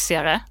 mycket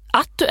sexigare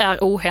att du är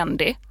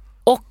ohändig.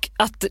 Och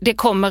att det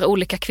kommer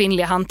olika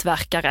kvinnliga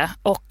hantverkare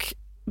och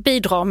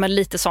bidrar med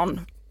lite sån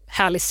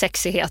härlig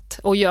sexighet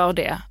och gör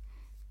det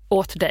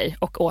åt dig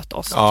och åt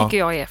oss. Det tycker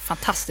jag är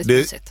fantastiskt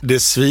mysigt. Det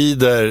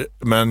svider,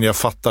 men jag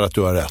fattar att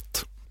du har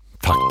rätt.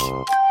 Tack.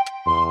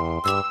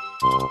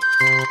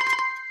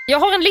 Jag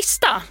har en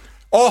lista.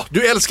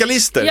 Du älskar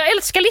listor. Jag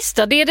älskar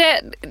listor. Det är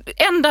det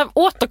enda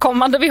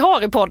återkommande vi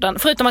har i podden,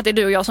 förutom att det är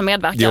du och jag som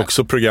medverkar. Det är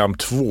också program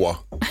 2.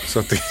 Så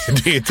att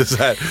det är inte så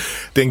här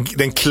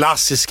den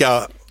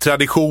klassiska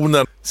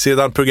traditionen.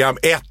 Sedan program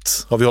 1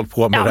 har vi hållit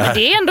på med det här. Men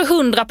det är ändå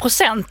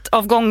 100%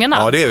 av gångerna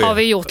har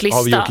vi gjort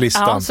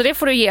listan. Ja, så det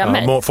får du ge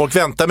mig. Folk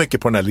väntar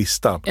mycket på den här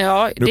listan.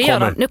 Ja, det gör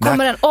de. Nu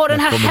kommer den. Den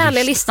här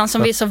härliga listan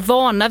som vi är så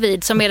vana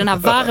vid, som är den här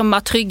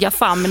varma, trygga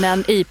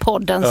famnen i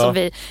podden som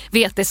vi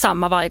vet är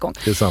samma varje gång.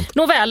 Det är sant.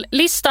 Nåväl,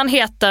 listan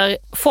heter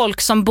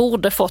Folk som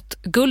borde fått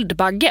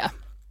Guldbagge.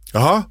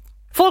 Jaha.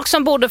 Folk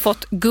som borde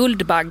fått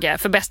Guldbagge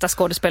för bästa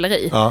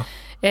skådespeleri. Ja.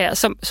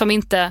 Som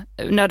inte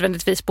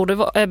nödvändigtvis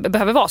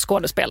behöver vara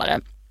skådespelare.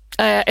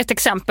 Ett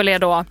exempel är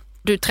då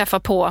du träffar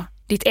på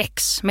ditt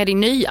ex med din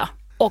nya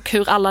och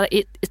hur alla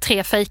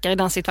 3 fejkar i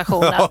den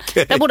situationen.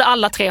 Okay. Där borde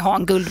alla 3 ha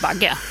en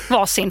Guldbagge.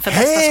 Varsin för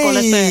bästa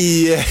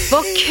skådespelare.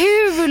 Vad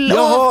kul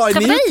att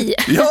träffa dig!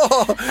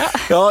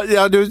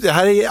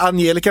 Här är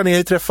Angelica,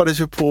 ni träffades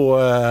ju på...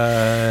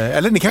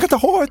 eller ni kanske inte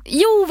har...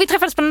 Jo, vi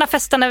träffades på den där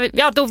festen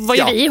när då var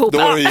ju vi ihop. Då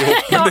var vi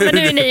ihop. Men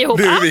nu är ni ihop.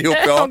 Nu är vi ihop,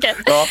 ja. Okay.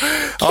 Ja,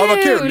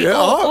 vad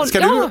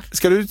kul.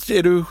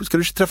 Ska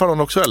du träffa någon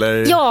också,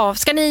 eller? Ja,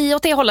 ska ni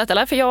åt det hållet,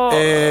 eller? För jag...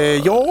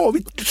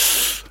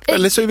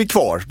 Eller så är vi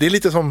kvar. Det är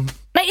lite som...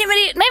 Nej,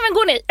 men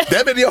gå ni.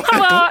 Nej, men jag...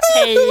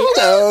 Hej.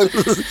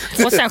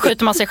 Och sen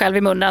skjuter man sig själv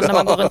i munnen när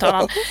man går runt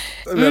hörnan.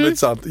 Väldigt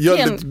sant.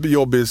 Jävligt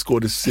jobbig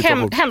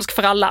skådesituation. Hemsk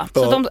för alla.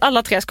 Så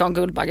alla 3 ska ha en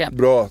Guldbagge.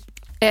 Bra.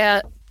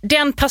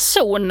 Den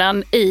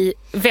personen i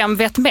Vem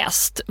vet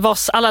mest,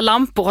 vars alla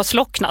lampor har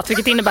slocknat,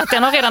 vilket innebär att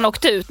den har redan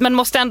åkt ut, men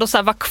måste ändå så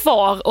här vara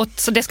kvar och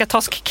så det ska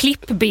tas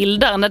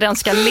klippbilder när den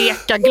ska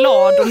leka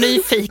glad och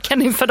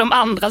nyfiken inför de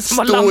andra som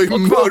har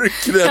lampor kvar.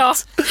 Stå i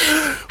mörkret.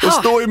 Och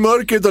stå i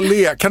mörkret och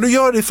le. Kan du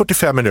göra det i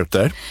 45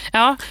 minuter?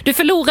 Ja, du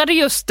förlorade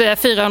just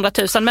 400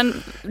 000,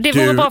 men det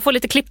vore bra att få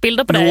lite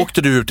klippbilder på dig. Nu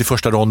åkte du ut i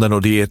första ronden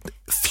och det är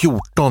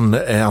 14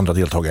 andra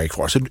deltagare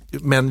kvar.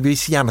 Men vi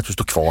ser gärna att du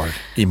står kvar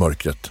i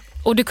mörkret.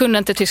 Och du kunde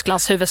inte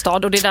Tysklands huvudstad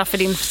och det är därför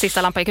din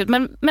sista lampa gick ut.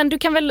 Men du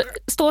kan väl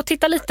stå och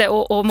titta lite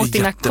och mot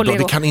dina kollegor.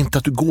 Det kan inte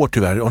att du går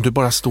tyvärr, om du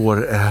bara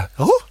står...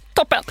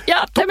 Toppen.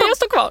 Ja, men jag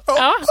står kvar.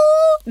 Ja.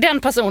 Den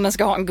personen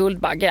ska ha en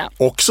Guldbagge.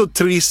 Också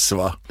triss,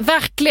 va?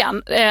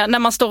 Verkligen. När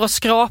man står och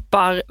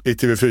skrapar i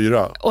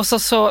TV4. Och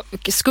så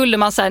skulle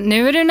man säga,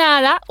 nu är du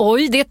nära.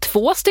 Oj, det är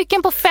 2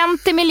 stycken på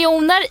 50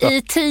 miljoner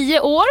i 10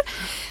 år.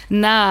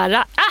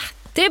 Nära.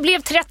 Det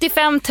blev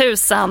 35 000.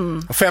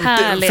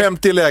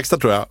 50 är lägsta,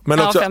 tror jag. Men,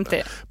 ja,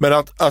 50. Men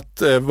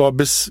att vara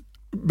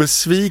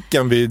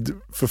besviken vid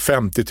för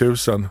 50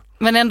 000.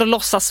 Men ändå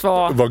låtsas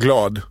vara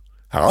glad.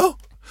 Ja.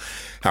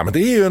 Ja, men det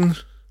är ju en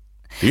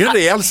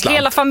rejäl slant.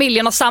 Hela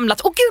familjen har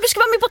samlat. Åh gud, du ska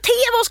vara med på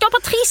tv och skapa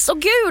triss. Åh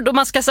gud. Och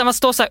man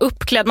står så här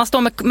uppklädd.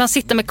 Man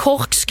sitter med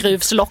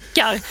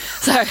korkskruvslockar.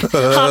 Så här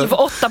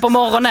 7:30 på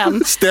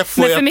morgonen.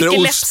 Steffo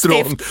äter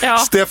ostron. Ja.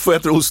 Steffo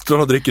äter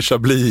ostron och dricker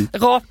Chablis.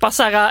 Rapar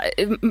så här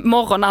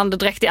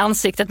morgonandedräkt i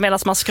ansiktet medan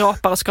man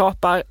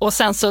skrapar. Och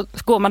sen så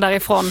går man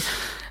därifrån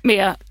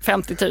med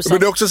 50 000. Men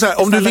det är också så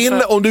här,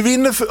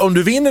 om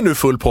du vinner nu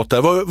full pott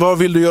där, vad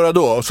vill du göra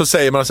då? Och så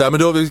säger man så här, men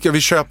då ska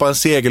vi köpa en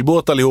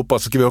segelbåt allihopa,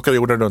 så ska vi åka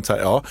jorden runt så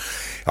här.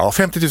 Ja,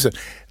 50 000.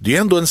 Det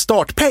är ändå en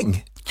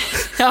startpeng.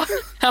 Ja.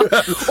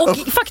 Och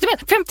faktum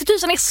är 50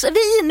 000 är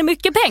svin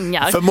mycket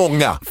pengar. För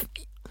många.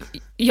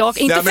 Jag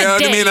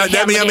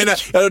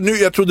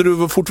trodde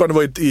du fortfarande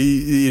var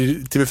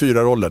i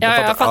TV4-rollen.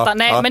 Jag fattar.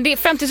 Nej, men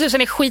 50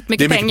 000 är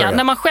skitmycket pengar.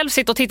 När man själv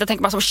sitter och tittar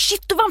tänker man så,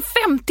 shit, du vann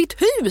 50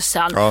 000.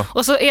 Ja.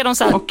 Och så är de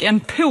så här. Och en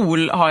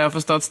pool har jag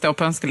förstått står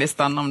på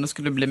önskelistan om det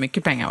skulle bli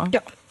mycket pengar, va? Ja.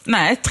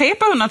 Nej, 3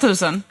 på 100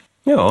 000.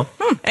 Ja.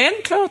 1,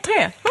 2,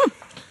 3.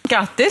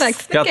 Grattis.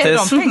 Tack.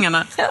 Grattis. De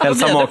pengarna.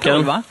 Hälsa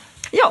maken.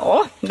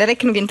 Ja, det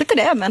räcker nog inte till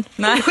det, men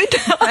nej.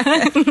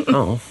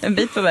 Ja. En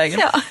bit på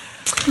vägen.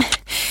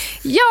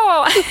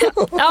 Ja,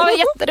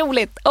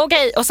 jätteroligt.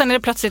 Okej, och sen är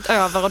det plötsligt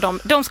över och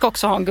de ska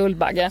också ha en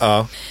Guldbagge.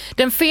 Ja.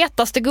 Den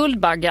fetaste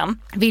Guldbaggen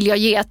vill jag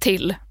ge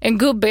till en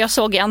gubbe jag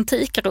såg i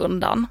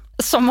Antikrundan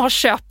som har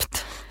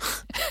köpt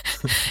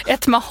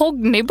ett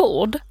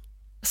mahognybord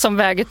som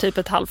väger typ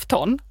 1/2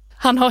 ton.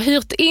 Han har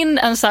hyrt in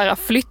en så här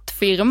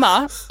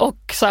flyttfirma och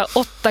så här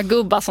 8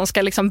 gubbar som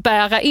ska liksom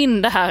bära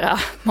in det här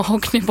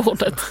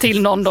mahognybordet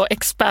till någon då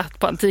expert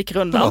på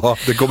Antikrundan. Ja,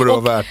 det kommer det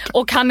vara värt.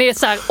 Och han är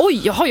så här,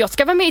 jag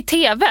ska vara med i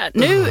tv.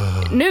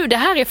 Nu det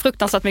här är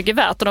fruktansvärt mycket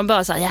värt. Och de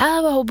börjar så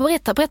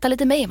här, berätta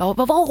lite mer.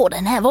 Vad var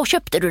den här? Var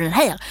köpte du den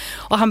här?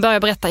 Och han börjar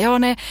berätta,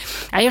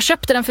 jag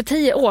köpte den för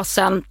 10 år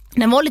sedan.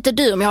 Den var lite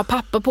dyr, men jag har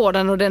papper på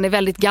den och den är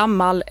väldigt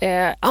gammal.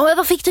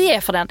 Vad fick du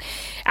ge för den?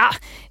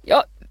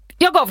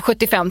 Jag gav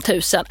 75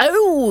 000.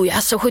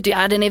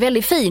 Den är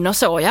väldigt fin och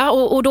så. Ja.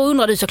 Och då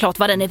undrar du såklart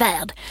vad den är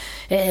värd.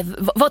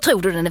 Vad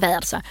tror du den är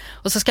värd? Så.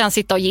 Och så ska han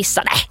sitta och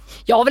gissa. Nej,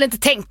 jag har väl inte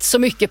tänkt så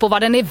mycket på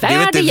vad den är värd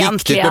egentligen. Det är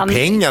inte viktigt med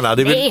pengarna.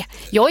 Nej,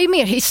 jag är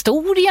mer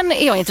historien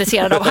är jag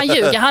intresserad av. Han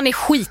ljuger, han är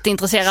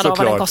skitintresserad av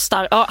vad den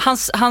kostar. Ja,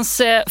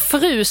 hans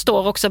fru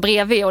står också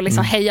bredvid och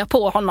liksom hejar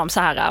på honom så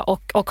här.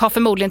 Och har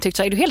förmodligen tyckt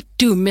så här, är du helt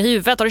dum i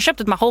huvudet? Har du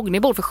köpt ett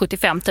mahognybord för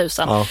 75 000?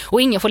 Ja.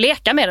 Och ingen får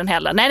leka med den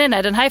heller.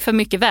 Nej, den här är för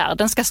mycket värd.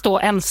 Den ska stå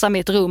ensam i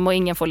ett rum och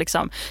ingen får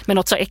liksom med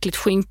något så äckligt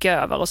skynke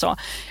över och så.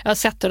 Jag har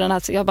sett hur den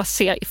här, jag bara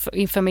ser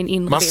inför min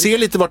inre Man bild. Ser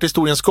lite vart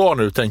historien ska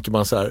nu, tänker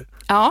man så här.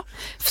 Ja,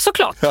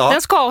 såklart. Ja.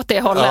 Den ska åt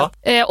det hållet.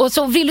 Ja. Och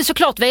så vill du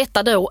såklart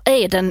veta då,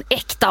 är den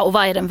äkta och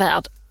vad är den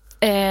värd?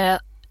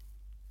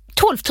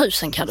 12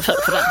 000 kan du få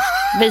för den,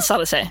 visar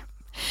det sig.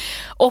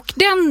 Och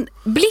den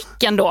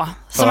blicken då,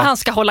 som han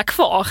ska hålla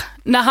kvar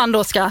när han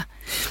då ska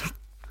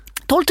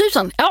 12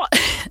 000,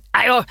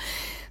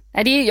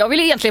 jag vill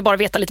egentligen bara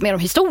veta lite mer om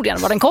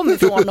historien, var den kommer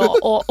ifrån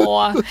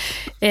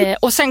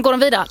och sen går de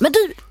vidare. Men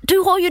du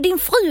har ju din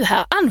fru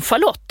här,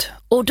 Ann-Charlotte,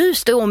 och du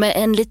står med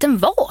en liten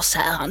vas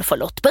här,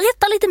 Ann-Charlotte.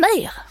 Berätta lite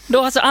mer. Då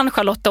har alltså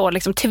Ann-Charlotte då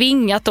liksom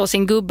tvingat då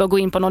sin gubbe att gå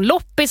in på någon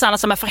loppis. Han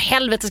sa, för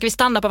helvete ska vi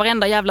stanna på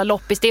varenda jävla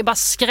loppis, det är bara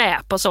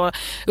skräp och så.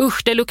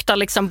 Usch, det luktar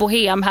liksom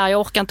bohem här,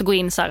 jag orkar inte gå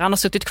in så här. Han har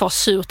suttit kvar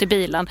surt i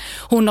bilen.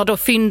 Hon har då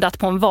fyndat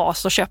på en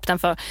vas och köpt den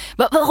för,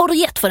 vad har du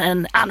gett för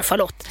den,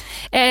 Ann-Charlotte?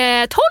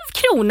 12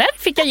 kronor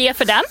fick jag ge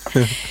för den.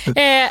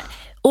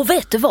 Och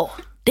vet du vad?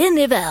 Den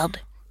är värd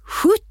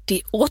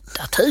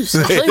 78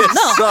 000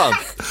 kronor.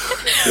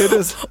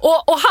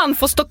 Och han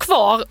får stå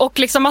kvar och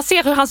liksom man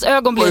ser hur hans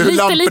ögon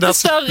blir lite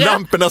större.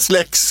 Lamporna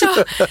släcks.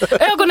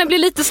 Ögonen blir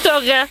lite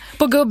större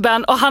på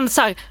gubben och han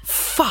säger,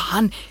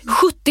 fan,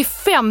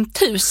 75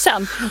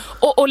 000.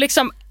 Och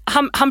liksom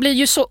han blir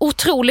ju så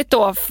otroligt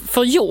då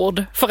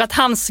förgjord för att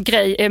hans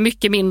grej är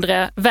mycket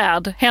mindre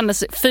värd.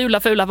 Hennes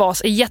fula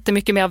vas är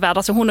jättemycket mer värd.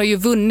 Alltså hon har ju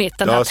vunnit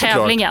den här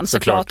tävlingen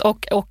såklart.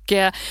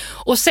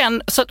 Och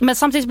sen, men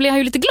samtidigt blir han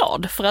ju lite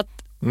glad för att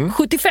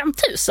 75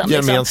 000.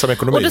 Gemensam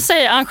ekonomi. Och då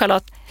säger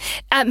Ann-Charlotte,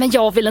 men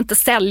jag vill inte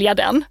sälja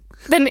den.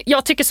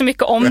 Jag tycker så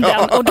mycket om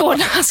den. Och då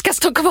när han ska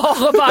stå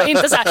kvar och bara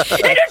inte så här,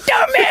 är du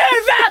dum i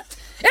huvudet?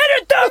 Är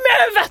du dum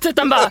i huvudet?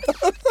 Utan bara,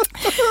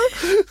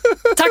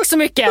 tack så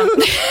mycket.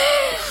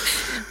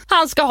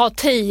 Han ska ha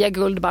 10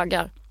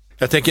 guldbaggar.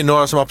 Jag tänker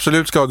några som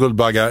absolut ska ha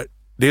guldbaggar,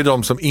 det är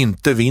de som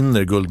inte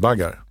vinner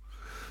guldbaggar.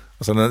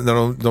 Alltså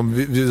när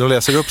de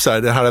läser upp så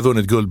här, det här har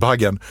vunnit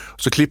guldbaggen,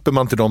 så klipper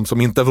man till de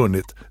som inte har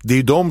vunnit. Det är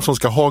ju de som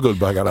ska ha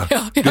guldbaggarna. Ja.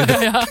 Det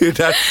är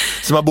där.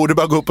 Så man borde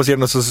bara gå upp och se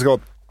den och så ska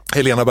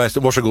Helena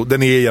Bergström, varsågod,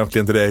 den är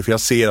egentligen till dig för jag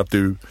ser att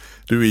du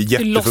är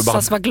jätteförbannad. Du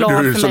låtsas vara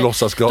glad du är för så mig.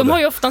 Låtsasglad. De har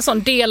ju ofta en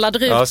sån delad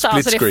ruta, alltså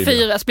det är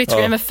 4 split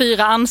screen med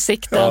 4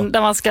 ansikten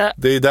där man ska...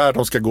 Det är där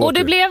de ska gå. Och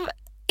det blev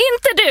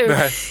inte du!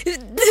 Nej.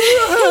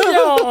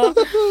 Ja.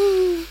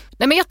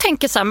 Nej, men jag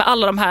tänker så här med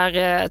alla de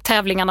här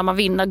tävlingarna man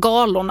vinner,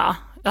 galorna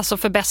alltså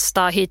för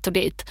bästa hit och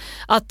dit,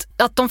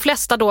 att de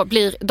flesta då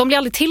blir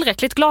aldrig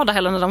tillräckligt glada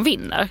heller när de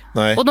vinner.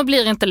 Nej. Och de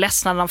blir inte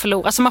ledsna när de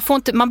förlorar. Alltså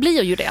man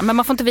blir ju det, men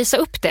man får inte visa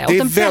upp det. Det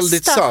är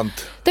väldigt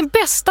sant. Den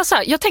bästa, så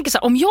här, jag tänker så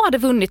här, om jag hade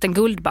vunnit en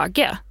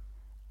Guldbagge,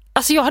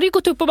 alltså jag hade ju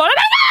gått upp och bara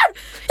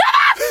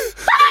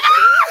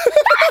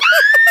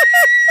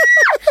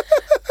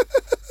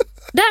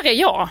där är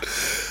jag.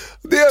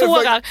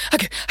 Tårar.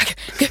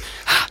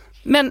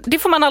 Men det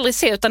får man aldrig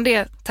se, utan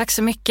det, tack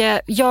så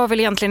mycket, jag vill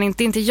egentligen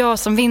inte jag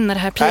som vinner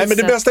det här priset. Nej, men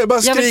det bästa är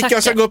bara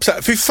skrika och gå upp så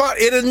här. Fy fan,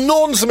 är det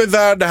någon som är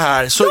värd det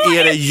här så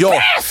är det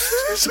jag.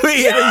 Så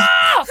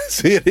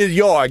är det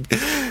jag.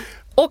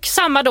 Och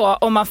samma då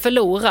om man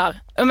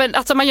förlorar.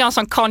 Alltså man gör en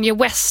sån Kanye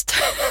West.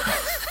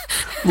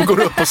 Man går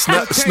upp och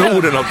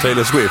snor den av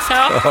Taylor Swift.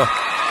 Ja.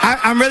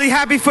 I'm really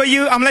happy for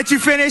you. I'm gonna let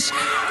you finish.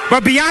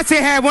 But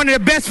Beyoncé had one of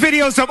the best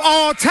videos of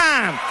all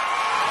time.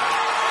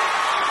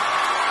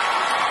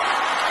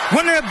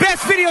 One of the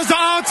best videos of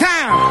all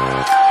time.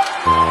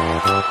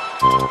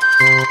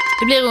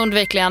 Det blir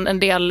undvikligen en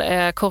del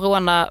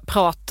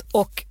coronaprat,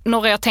 och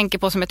några jag tänker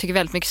på som jag tycker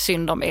väldigt mycket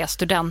synd om är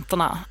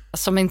studenterna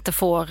som inte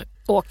får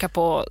åka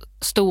på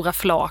stora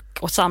flak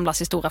och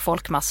samlas i stora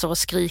folkmassor och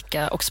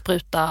skrika och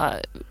spruta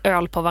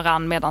öl på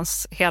varann medan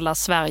hela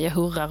Sverige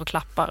hurrar och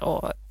klappar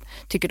och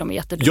tycker de är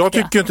jätteduktiga. Jag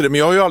tycker inte det, men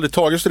jag har ju aldrig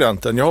tagit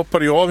studenten. Jag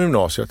hoppade ju av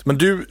gymnasiet.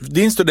 Men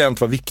din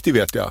student var viktig,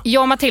 vet jag.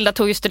 Jag och Matilda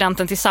tog ju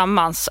studenten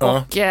tillsammans,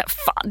 och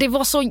fan, det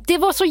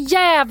var så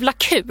jävla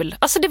kul.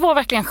 Alltså det var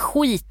verkligen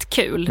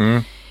skitkul.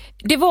 Mm.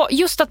 Det var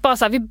just att bara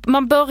så här,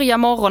 man började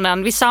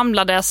morgonen, vi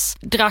samlades,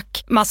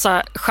 drack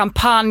massa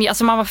champagne,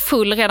 alltså man var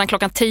full redan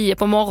 10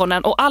 på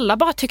morgonen, och alla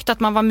bara tyckte att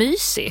man var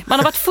mysig. Man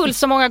har varit full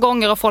så många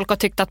gånger och folk har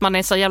tyckt att man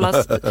är så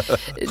jävla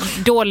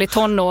dålig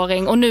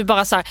tonåring, och nu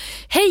bara så här,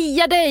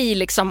 heja dig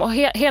liksom, och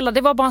hela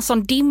det var bara en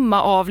sån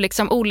dimma av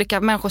liksom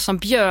olika människor som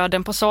bjöd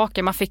en på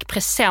saker, man fick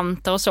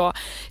presenter och så.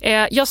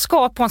 Jag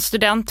ska på en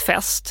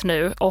studentfest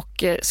nu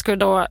och skulle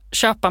då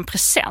köpa en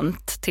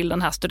present till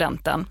den här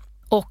studenten.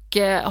 Och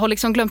har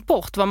liksom glömt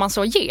bort vad man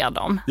så ger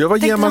dem. Ja,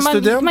 vad ger man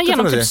studenter? Man ger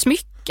dem typ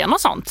smycken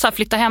och sånt. Så här,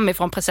 flytta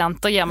hemifrån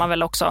presenter ger man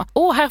väl också.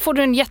 Och här får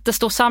du en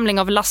jättestor samling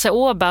av Lasse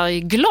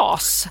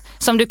Åberg-glas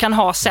som du kan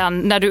ha sen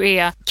när du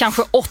är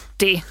kanske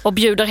 80 och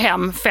bjuder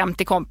hem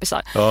 50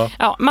 kompisar.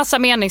 Ja, massa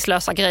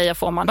meningslösa grejer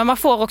får man. Men man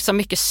får också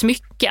mycket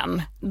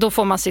smycken. Då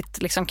får man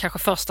sitt liksom, kanske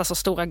första så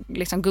stora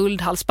liksom,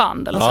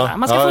 guldhalsband eller sådär.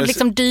 Man ska få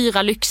liksom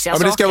dyra, lyxiga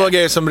saker. Men det ska vara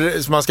grejer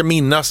som man ska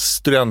minnas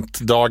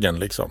studentdagen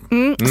liksom.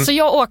 Så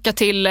jag åker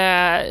till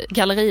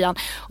gallerian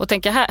och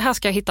tänker här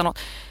ska jag hitta något.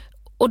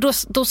 Och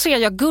då ser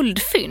jag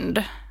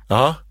guldfynd.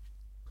 Ja.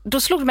 Då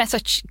slog det mig så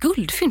att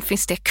guldfynd,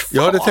 finns det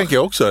kvar? Ja, det tänker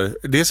jag också.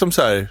 Det är som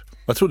så här,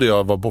 jag trodde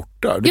jag var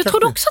borta. Jag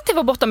trodde också att det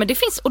var borta, men det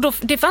finns, och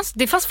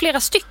det fanns flera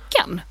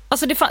stycken.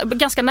 Alltså det fanns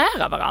ganska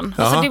nära varann.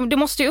 Alltså det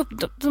måste ju upp,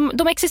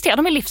 de existerar,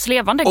 de är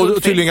livslevande.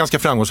 Och tydligen ganska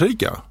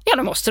framgångsrika. Ja,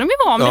 det måste de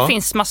ju vara om det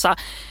finns massa.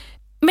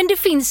 Men det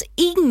finns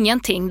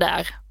ingenting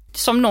där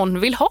som någon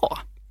vill ha.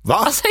 Va?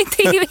 Alltså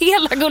inte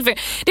hela guldfynd.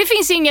 Det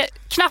finns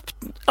inget knappt,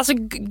 alltså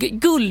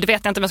guld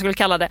vet jag inte om jag skulle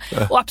kalla det.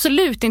 Och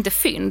absolut inte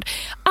fynd.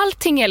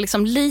 Allting är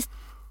liksom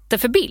lite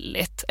för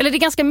billigt. Eller det är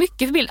ganska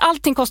mycket för billigt.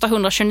 Allting kostar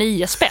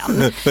 129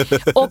 spänn.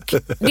 Och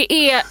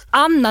det är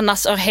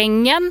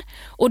ananasörhängen.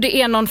 Och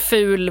det är någon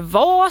ful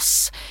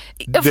vas.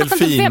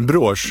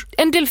 Delfinbrås.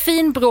 En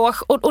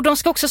delfinbrås. Och de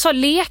ska också så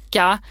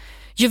leka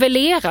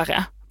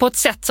juvelerare. På ett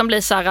sätt som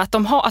blir så här att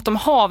de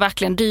har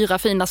verkligen dyra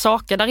fina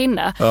saker där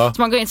inne. Ja.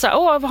 Så man går in så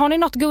här, har ni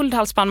något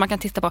guldhalsband man kan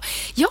titta på?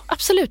 Ja,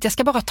 absolut, jag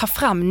ska bara ta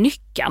fram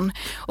nyckeln.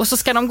 Och så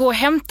ska de gå och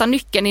hämta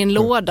nyckeln i en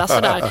låda så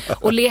där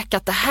och leka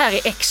att det här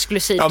är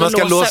exklusivt. Ja, man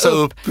ska låsa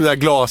upp de där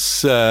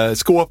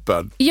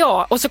glasskåpen.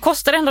 Ja, och så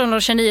kostar det ändå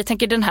 129. Jag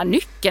tänker, den här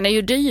nyckeln är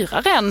ju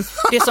dyrare än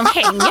det som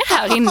hänger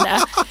här inne.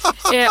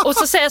 Och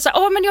så säger jag så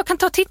här, men jag kan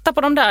ta och titta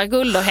på de där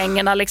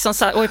guldhängena liksom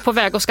så här, och är på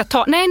väg och ska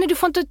ta. Nej, du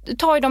får inte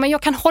ta i dem, men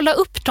jag kan hålla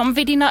upp dem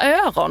vid dina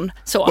öron.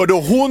 Så. Och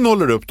då hon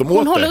håller upp dem åt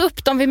Hon håller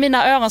upp dem vid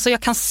mina öron så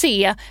jag kan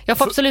se. Jag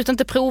får absolut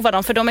inte prova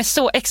dem för de är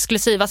så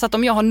exklusiva så att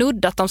om jag har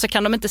nuddat dem så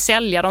kan de inte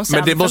sälja dem sen.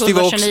 Men det måste ju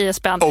vara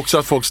spänn. också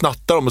att folk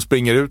snattar dem och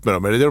springer ut med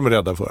dem. Är det de är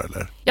rädda för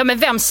eller? Ja, men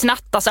vem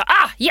snattar så?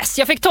 Yes,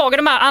 jag fick tag i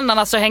de här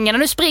ananasörhängena.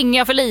 Nu springer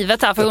jag för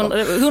livet här för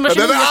 129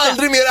 Jag behöver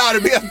aldrig mer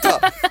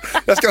arbeta.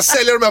 Jag ska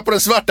sälja dem här på den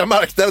svarta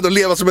marknaden och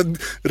leva som en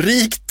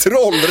rik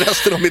troll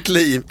resten av mitt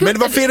liv. Men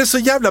varför är det så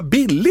jävla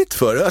billigt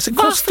för? Alltså,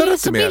 kostar det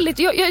inte mer?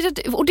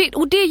 Billigt?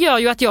 Och det gör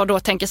ju att jag då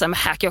tänker så här, men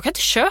jag kan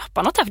inte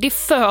köpa något här för det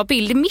är för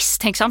billigt, det är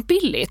misstänksamt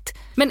billigt.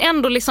 Men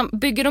ändå liksom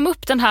bygger de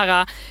upp den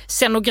här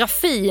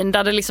scenografin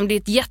där det liksom det är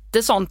ett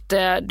jättesånt,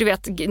 du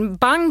vet,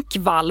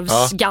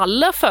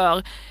 bankvalvsgaller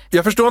för.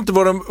 Jag förstår inte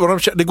vad de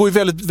det går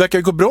ju verkar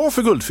ju gå bra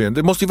för guldfynd.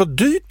 Det måste ju vara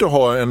dyrt att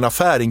ha en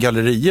affär i en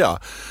galleria.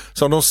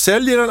 Så om de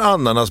säljer en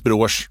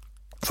ananasbrås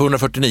för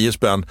 149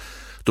 spänn,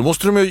 då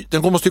måste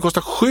den måste ju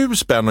kosta 7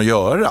 spänn att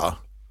göra.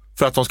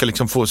 För att de ska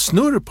liksom få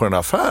snurr på den här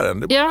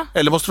affären. Ja.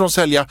 Eller måste de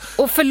sälja...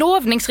 Och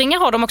förlovningsringar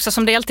har de också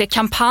som det alltid är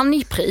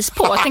kampanjpris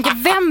på. Jag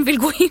tänker, vem vill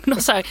gå in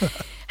och så här...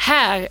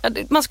 här,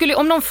 man skulle,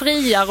 om någon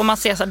friar och man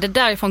ser så här, det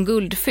där är från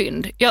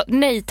guldfynd.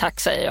 Nej tack,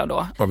 säger jag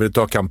då. Man vill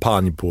ta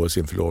kampanj på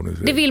sin förlovning.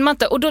 Det vill man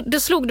inte. Och då, det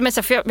slog det mig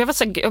så, för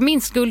jag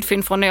minns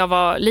guldfynd från när jag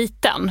var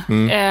liten.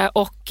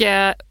 Och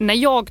när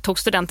jag tog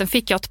studenten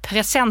fick jag ett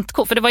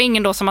presentkort. För det var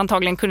ingen då som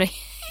antagligen kunde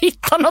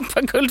hitta något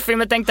på guldfynd.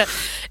 Men tänkte,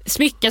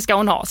 smycken ska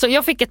hon ha. Så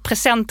jag fick ett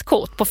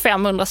presentkort på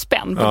 500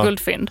 spänn på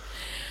guldfynd.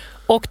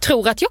 Och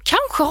tror att jag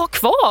kanske har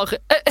kvar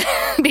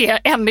det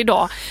än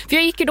idag. För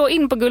jag gick ju då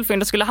in på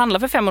guldfynd och skulle handla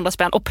för 500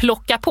 spänn och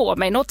plocka på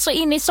mig något så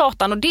in i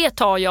satan, och det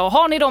tar jag.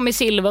 Har ni dem i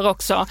silver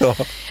också? Ja.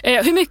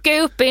 Hur mycket är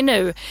jag uppe i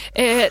nu?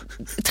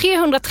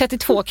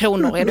 332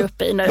 kronor är du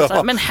uppe i nu.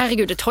 Ja. Men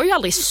herregud, det tar ju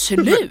aldrig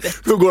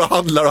slut. Du går och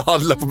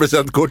handlar på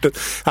presentkortet.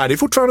 Här, det är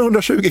fortfarande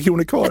 120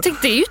 kronor kvar. Jag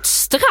tänkte, det är ju ett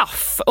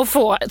straff att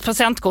få ett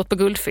presentkort på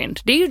guldfynd.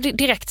 Det är ju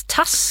direkt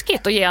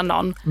taskigt att ge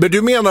någon. Men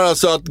du menar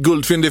alltså att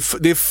guldfynd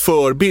det är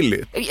för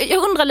billigt?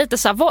 Jag undrar lite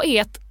så här, vad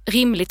är ett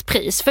rimligt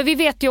pris? För vi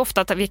vet ju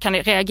ofta att vi kan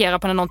reagera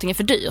på när någonting är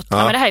för dyrt. Ja,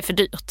 men det här är för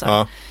dyrt.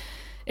 Ja.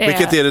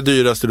 Vilket är det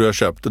dyraste du har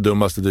köpt? Det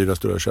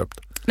dyraste du har köpt?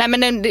 Nej,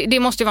 men det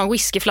måste ju vara en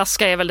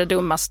whiskyflaska, är väl det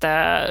dummaste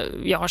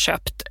jag har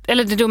köpt.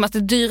 Eller det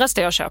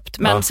dyraste jag har köpt.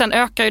 Men sen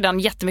ökar ju den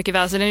jättemycket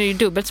värde, så den är ju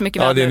dubbelt så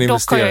mycket värde.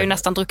 Dock har jag ju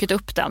nästan druckit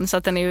upp den, så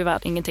att den är ju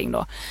värd ingenting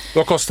då.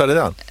 Vad kostade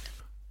den?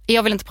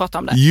 Jag vill inte prata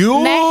om det.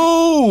 Jo!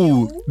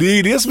 Nej. Det är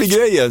ju det som är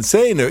grejen.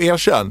 Säg nu,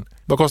 erkänn.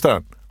 Vad kostar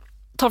den?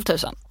 12 000.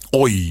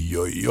 Oj.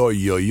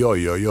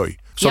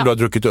 Som du har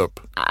druckit upp?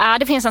 Ja,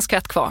 det finns en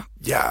skvätt kvar.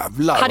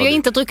 Jävlar. Hade jag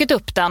inte druckit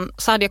upp den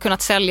så hade jag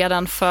kunnat sälja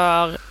den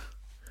för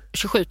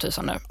 27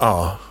 000 nu.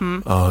 Ja,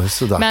 det är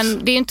så dags.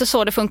 Men det är ju inte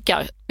så det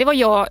funkar. Det var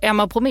jag,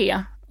 Emma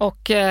Bromé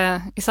och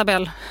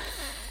Isabelle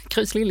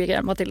Krus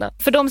Liljegren, Matilda.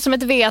 För de som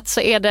inte vet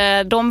så är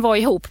det, de var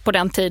ihop på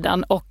den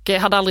tiden och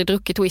hade aldrig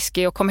druckit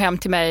whisky och kom hem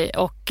till mig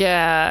och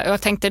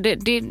jag tänkte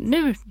det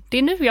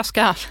är nu jag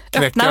ska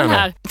öppna den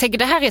här. Jag tänker,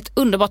 det här är ett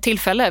underbart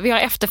tillfälle. Vi har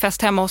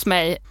efterfest hemma hos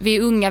mig. Vi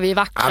är unga, vi är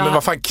vackra. Ja, men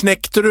vad fan,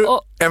 knäckte du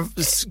en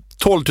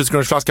 12 000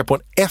 kronors flaska på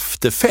en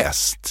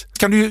efterfest?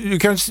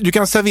 Du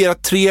kan servera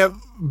 3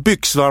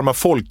 byxvarma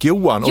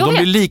folk-Johan och de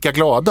blir lika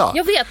glada.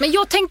 Jag vet, men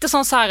jag tänkte så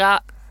här.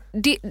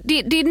 Det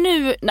är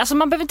nu, alltså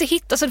man behöver inte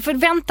hitta, så för att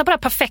vänta på det här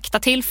perfekta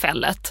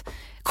tillfället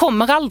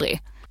kommer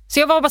aldrig. Så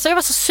jag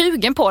var så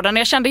sugen på den.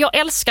 Jag kände, jag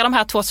älskar de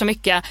här 2 så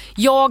mycket.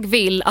 Jag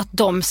vill att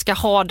de ska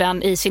ha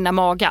den i sina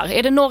magar.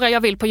 Är det några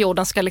jag vill på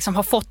jorden ska liksom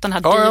ha fått den här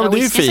dyra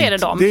whiskyn, så är det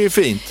dem. Det är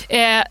fint.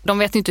 De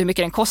vet inte hur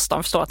mycket den kostar,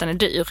 de förstår att den är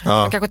dyr.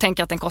 Jag kanske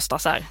tänker att den kostar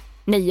så här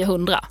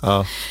 900.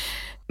 Ja.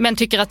 Men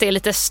tycker att det är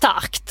lite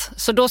starkt.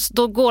 Så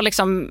då går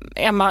liksom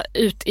Emma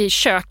ut i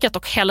köket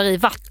och häller i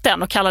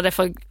vatten och kallar det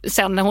för,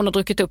 sen när hon har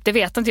druckit upp, det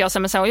vet inte jag.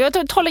 Men så,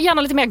 jag håller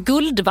gärna lite mer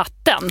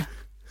guldvatten.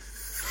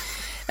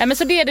 Nej, men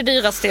så det är det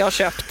dyraste jag har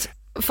köpt.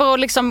 För att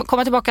liksom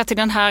komma tillbaka till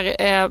den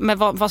här med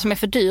vad som är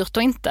för dyrt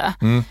och inte.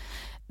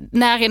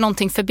 När är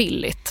någonting för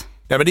billigt?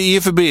 Ja, men det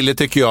är för billigt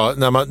tycker jag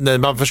när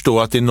man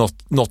förstår att det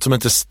är något som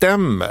inte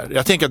stämmer.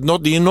 Jag tänker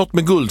att det är något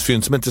med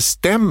guldfynd som inte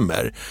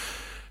stämmer.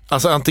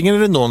 Alltså antingen är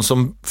det någon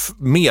som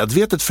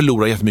medvetet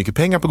förlorar jättemycket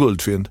pengar på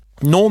guldfynd.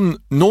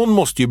 Någon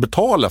måste ju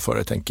betala för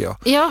det, tänker jag.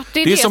 Ja,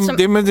 det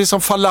är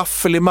som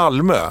falafel i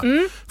Malmö.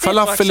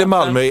 Falafel i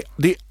Malmö,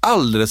 det är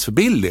alldeles för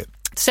billigt.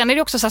 Sen är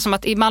det också så som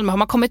att i Malmö har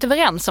man kommit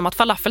överens om att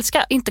falafel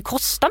ska inte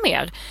kosta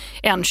mer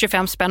än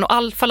 25 spänn. Och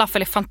all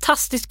falafel är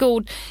fantastiskt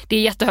god. Det är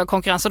jättehög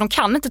konkurrens och de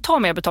kan inte ta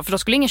mer betalt för då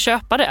skulle ingen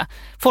köpa det.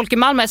 Folk i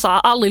Malmö är så här,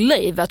 aldrig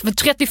livet. För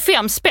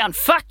 35 spänn,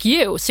 fuck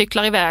you!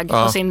 Cyklar iväg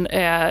på sin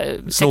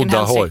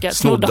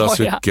snodda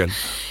cykel.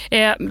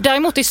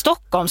 Däremot i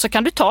Stockholm så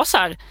kan du ta så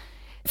här.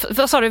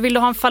 Vad sa du, vill du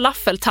ha en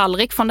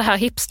falafeltallrik från det här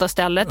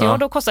hipsterstället? Ja,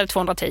 då kostar det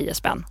 210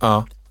 spänn.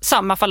 Ja.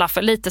 Samma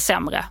falafel, lite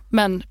sämre,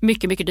 men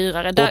mycket, mycket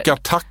dyrare. Åka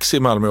taxi i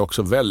Malmö är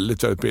också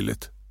väldigt, väldigt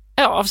billigt.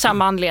 Ja, av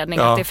samma anledning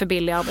att det är för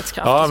billig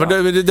arbetskraft.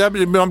 Ja,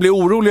 men man blir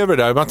orolig över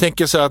det där. Man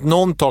tänker så att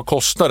någon tar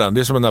kostnaden.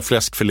 Det är som en där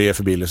fläskfilé är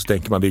för billig, så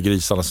tänker man det är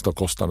grisarna som tar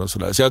kostnaden. Och så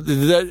där. Så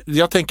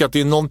jag tänker att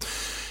det är någon...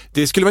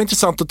 Det skulle vara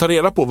intressant att ta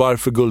reda på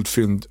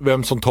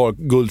vem som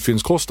tar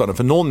guldfyndskostnaden.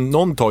 För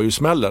någon tar ju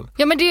smällen.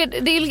 Ja, men det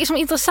är liksom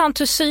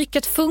intressant hur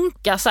psyket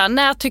funkar. Så här,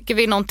 när tycker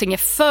vi någonting är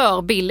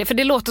för billigt? För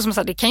det låter som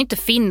att det kan ju inte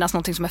finnas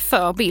någonting som är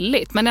för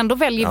billigt. Men ändå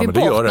väljer vi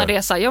bort när det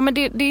är så här. Ja, men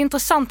det är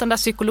intressant den där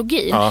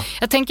psykologin. Ja.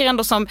 Jag tänker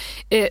ändå som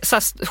så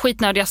här,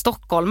 skitnödiga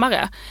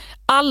stockholmare.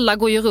 Alla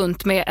går ju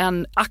runt med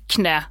en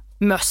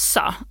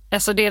Acne-mössa.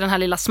 Alltså det är den här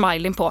lilla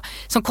smileyn på.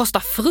 Som kostar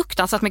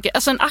fruktansvärt mycket.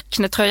 Alltså en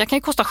Acne-tröja kan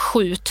ju kosta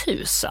 7 000.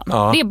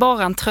 Ja. Det är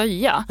bara en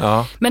tröja.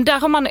 Ja. Men där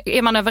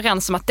är man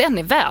överens om att den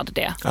är värd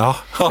det. Ja.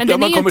 Men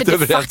den är ju inte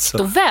de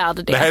facto värd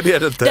det. Nej, det är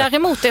det inte.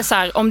 Däremot är det så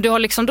här, om du har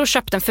liksom då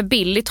köpt en för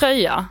billig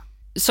tröja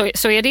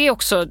så är det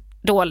också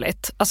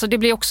dåligt. Alltså det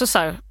blir också så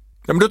här...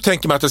 Ja, men då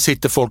tänker man att det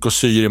sitter folk och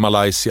syr i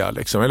Malaysia,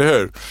 liksom, eller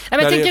hur? Ja,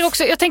 men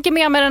jag tänker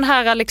mer med den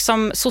här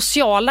liksom,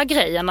 sociala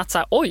grejen att så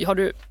här,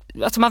 oj,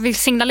 alltså man vill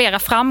signalera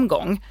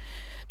framgång.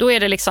 Då är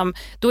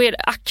det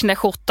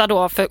Acne-skjorta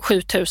då för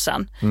 7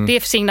 000.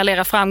 Det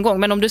signalerar framgång.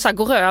 Men om du så här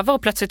går över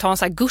och plötsligt har en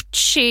så här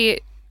Gucci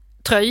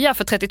Gucci-tröja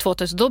för 32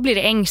 000, då blir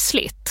det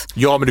ängsligt.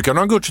 Ja, men du kan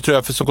ha en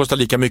Gucci-tröja som kostar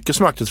lika mycket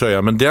som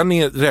aktertröja, men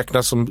den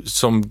räknas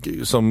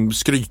som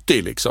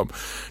skrytig liksom.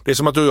 Det är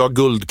som att du har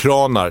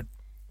guldkranar.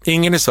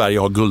 Ingen i Sverige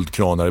har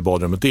guldkranar i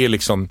badrummet.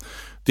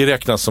 Det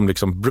räknas som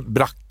liksom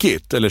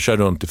brackigt eller kör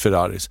runt i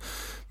Ferraris.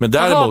 Men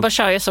däremot... Araber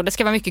kör ju så, det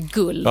ska vara mycket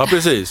guld. Ja,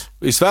 precis.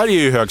 I Sverige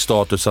är ju hög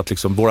status att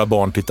liksom våra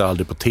barn tittar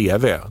aldrig på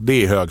TV.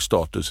 Det är hög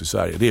status i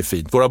Sverige. Det är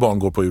fint. Våra barn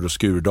går på ur- och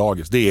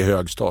skurdagis. Det är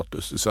hög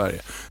status i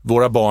Sverige.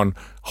 Våra barn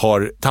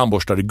har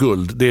tandborstar i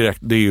guld. Det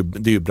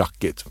är ju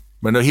brackigt.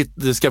 Men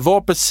det ska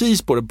vara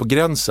precis på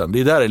gränsen. Det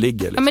är där det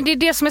ligger. Liksom. Ja, men det är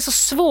det som är så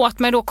svårt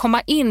med att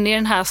komma in i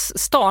den här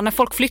stan. När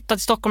folk flyttar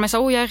till Stockholm och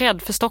säger jag är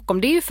rädd för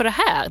Stockholm. Det är ju för det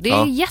här. Det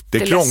är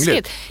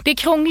jätteläskigt. Det är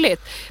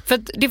krångligt. För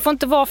det får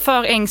inte vara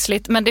för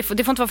ängsligt, men det får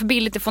inte vara för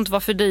billigt, det får inte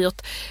vara för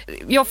dyrt.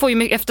 Jag får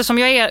ju, eftersom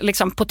jag är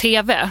liksom på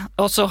TV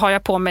och så har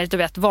jag på mig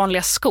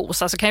vanliga skor,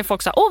 så kan ju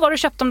folk säga, vad har du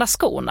köpt de där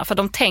skorna? För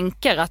de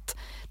tänker att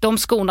de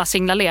skorna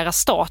signalerar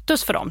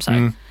status för dem. Så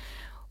här.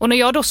 Och när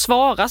jag då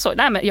svarar så,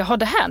 nej men jag har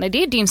det här, nej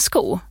det är din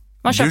sko.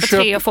 Man köper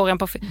 3 och får en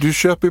på... Du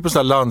köper ju på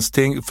sådana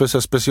landsting för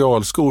så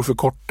specialskor för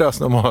korta.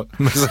 Nej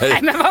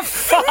men vad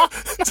fan!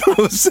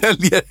 De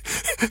säljer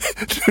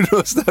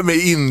sådär med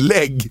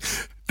inlägg.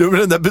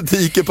 Den där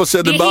butiken på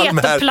Södermalm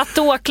här. Det heter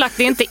platåklack,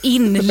 det är inte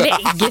inlägg.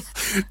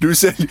 Du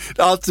säljer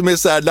allt som är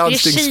så här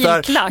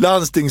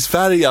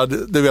landstingsfärgad.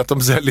 Du vet,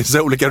 de säljer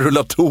så olika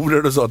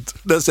rullatorer och sånt.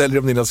 Där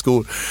säljer de dina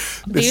skor.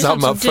 Det är ju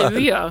samma sånt som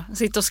du gör.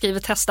 Sitter och skriver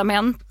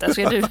testamente.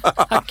 Ska du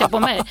hacka på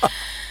mig?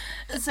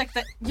 Ursäkta,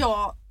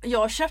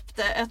 jag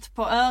köpte ett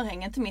par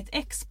örhängen till mitt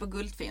ex på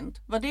Guldfynd.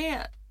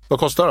 Vad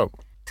kostar de?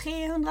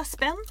 300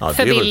 spänn. Ja,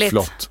 för det är billigt. väl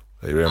flott.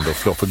 Det är ju ändå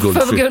flott för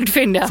Guldfynd. För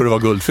Guldfynd, ja. För att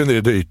vara Guldfynd är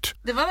det dyrt.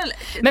 Det var väl,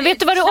 men vet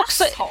du vad du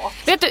också...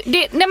 Vet du,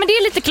 nej men det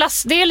är lite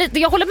klass...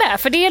 jag håller med,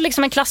 för det är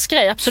liksom en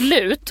klassgrej,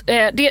 absolut.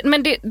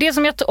 Men det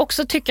som jag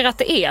också tycker att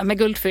det är med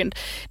Guldfynd,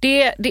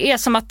 det är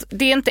som att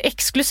det är inte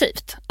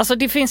exklusivt. Alltså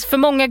det finns för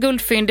många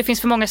guldfynd, det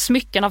finns för många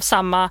smycken av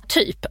samma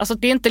typ. Alltså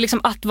det är inte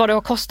liksom vad det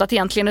har kostat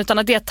egentligen, utan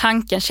att det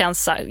tanken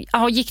känns så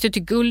här, gick du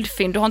till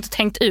Guldfynd, du har inte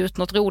tänkt ut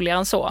något roligare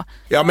än så.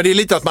 Ja, men det är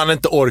lite att man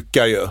inte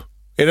orkar ju.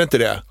 Är det inte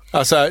det?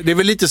 Alltså, det är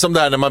väl lite som det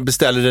här när man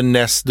beställer det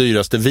näst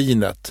dyraste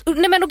vinet.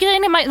 Nej, men och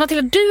grejen är,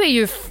 Matilda,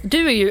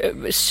 du är ju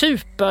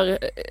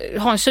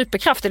har en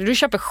superkraft. Du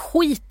köper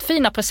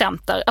skitfina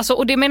presenter. Alltså,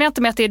 och det menar jag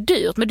inte med att det är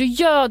dyrt, men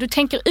du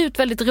tänker ut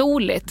väldigt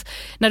roligt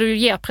när du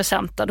ger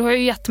presenter. Du har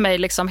ju gett mig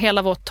liksom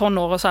hela vårt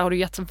tonår och så här har du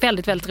gett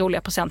väldigt, väldigt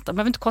roliga presenter. Det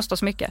behöver inte kosta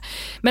så mycket.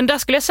 Men där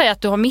skulle jag säga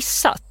att du har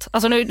missat.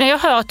 Alltså när jag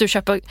hör att du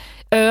köper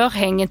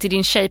örhängen till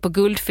din tjej på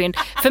Guldfynd,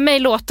 för mig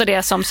låter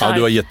det som så här... Ja,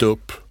 du har gett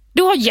upp.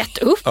 Du har gett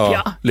upp,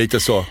 ja. Lite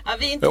så. Ja,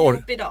 vi är inte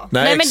ihop idag.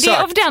 Nej, men exakt, det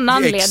är av den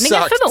anledningen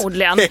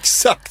förmodligen.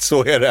 Exakt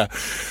så är det.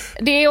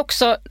 Det är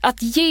också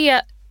att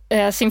ge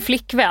sin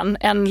flickvän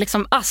en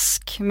liksom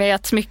ask med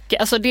ett smycke.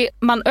 Alltså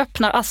man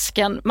öppnar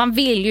asken, man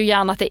vill ju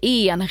gärna att det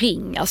är en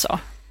ring alltså.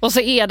 Och så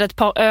är det ett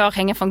par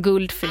örhängen från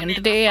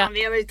Guldfynd. Ja,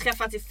 vi har ju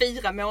träffats i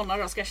 4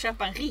 månader och ska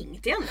köpa en ring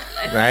till henne.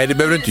 Nej, det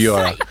behöver du inte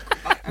göra.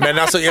 Men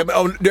alltså, jag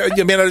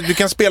menar, du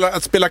kan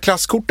spela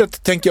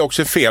klasskortet, tänker jag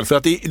också är fel. För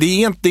att det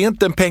är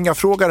inte en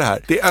pengafråga det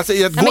här.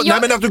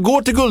 Men att du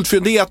går till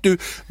Guldfynd, det är att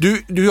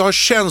du har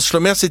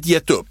känslomässigt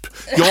gett upp.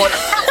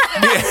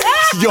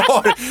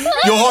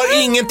 Jag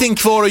har ingenting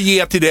kvar att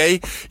ge till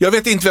dig. Jag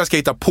vet inte vad jag ska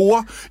hitta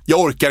på. Jag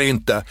orkar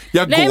inte.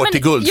 Jag går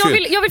till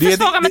Guldfynd. Jag vill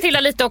försvara Matilda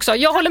lite också.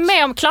 Jag håller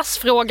med om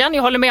klassfrågan.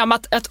 Jag håller med om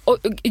att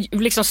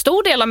liksom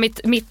stor del av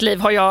mitt liv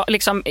har jag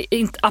liksom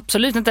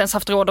absolut inte ens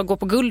haft råd att gå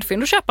på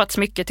Guldfynd och köpa ett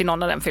smycke till någon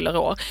när den fyller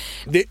år.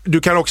 Du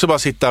kan också bara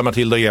sitta,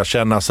 Matilda, och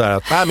erkänna så här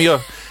att nej, men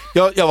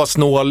jag var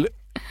snål.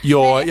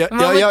 Jag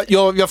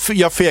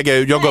fegade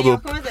ut, jag gav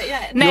upp.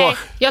 Nej,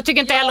 jag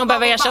tycker inte Ellen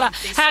behöver erkänna.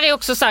 Här är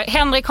också så här,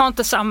 Henrik har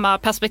inte samma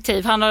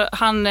perspektiv. Han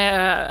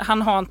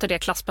har inte det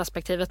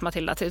klassperspektivet,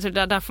 Matilda. Så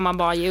där får man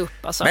bara ge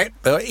upp. Alltså. Nej,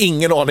 jag har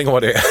ingen aning om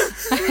vad det är.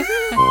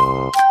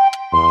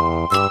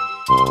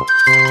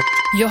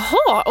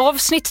 Jaha,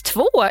 avsnitt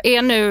 2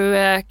 är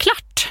nu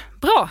klart.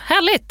 Bra,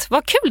 härligt,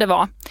 vad kul det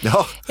var.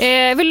 Ja.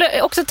 Jag vill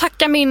också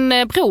tacka min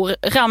bror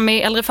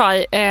Rami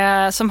El-Refai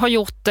som har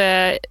gjort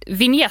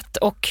vignett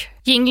och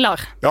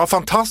jinglar. Ja,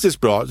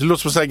 fantastiskt bra. Det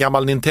låter som så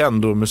gammal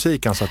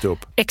Nintendo-musik han satt upp.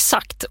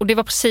 Exakt, och det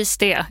var precis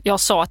det jag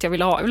sa att jag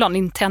ville ha. Jag vill ha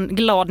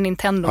glad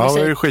Nintendo-musik.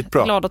 Ja, det är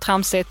skitbra. Glad och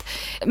tramsigt.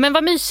 Men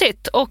vad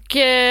mysigt. Och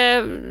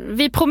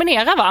vi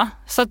promenerar, va?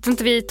 Så att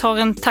inte vi tar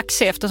en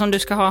taxi eftersom du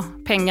ska ha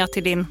pengar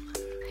till din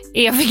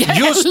eviga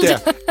Just eld.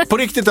 det, på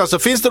riktigt alltså.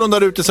 Finns det någon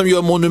där ute som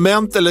gör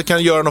monument eller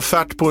kan göra en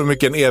offert på hur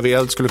mycket en evig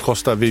eld skulle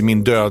kosta vid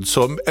min död,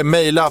 så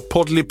mejla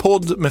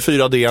poddlypodd med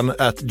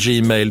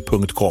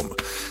 4dn@gmail.com.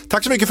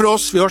 Tack så mycket för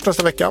oss, vi hörs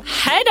nästa vecka.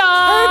 Hej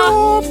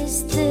då!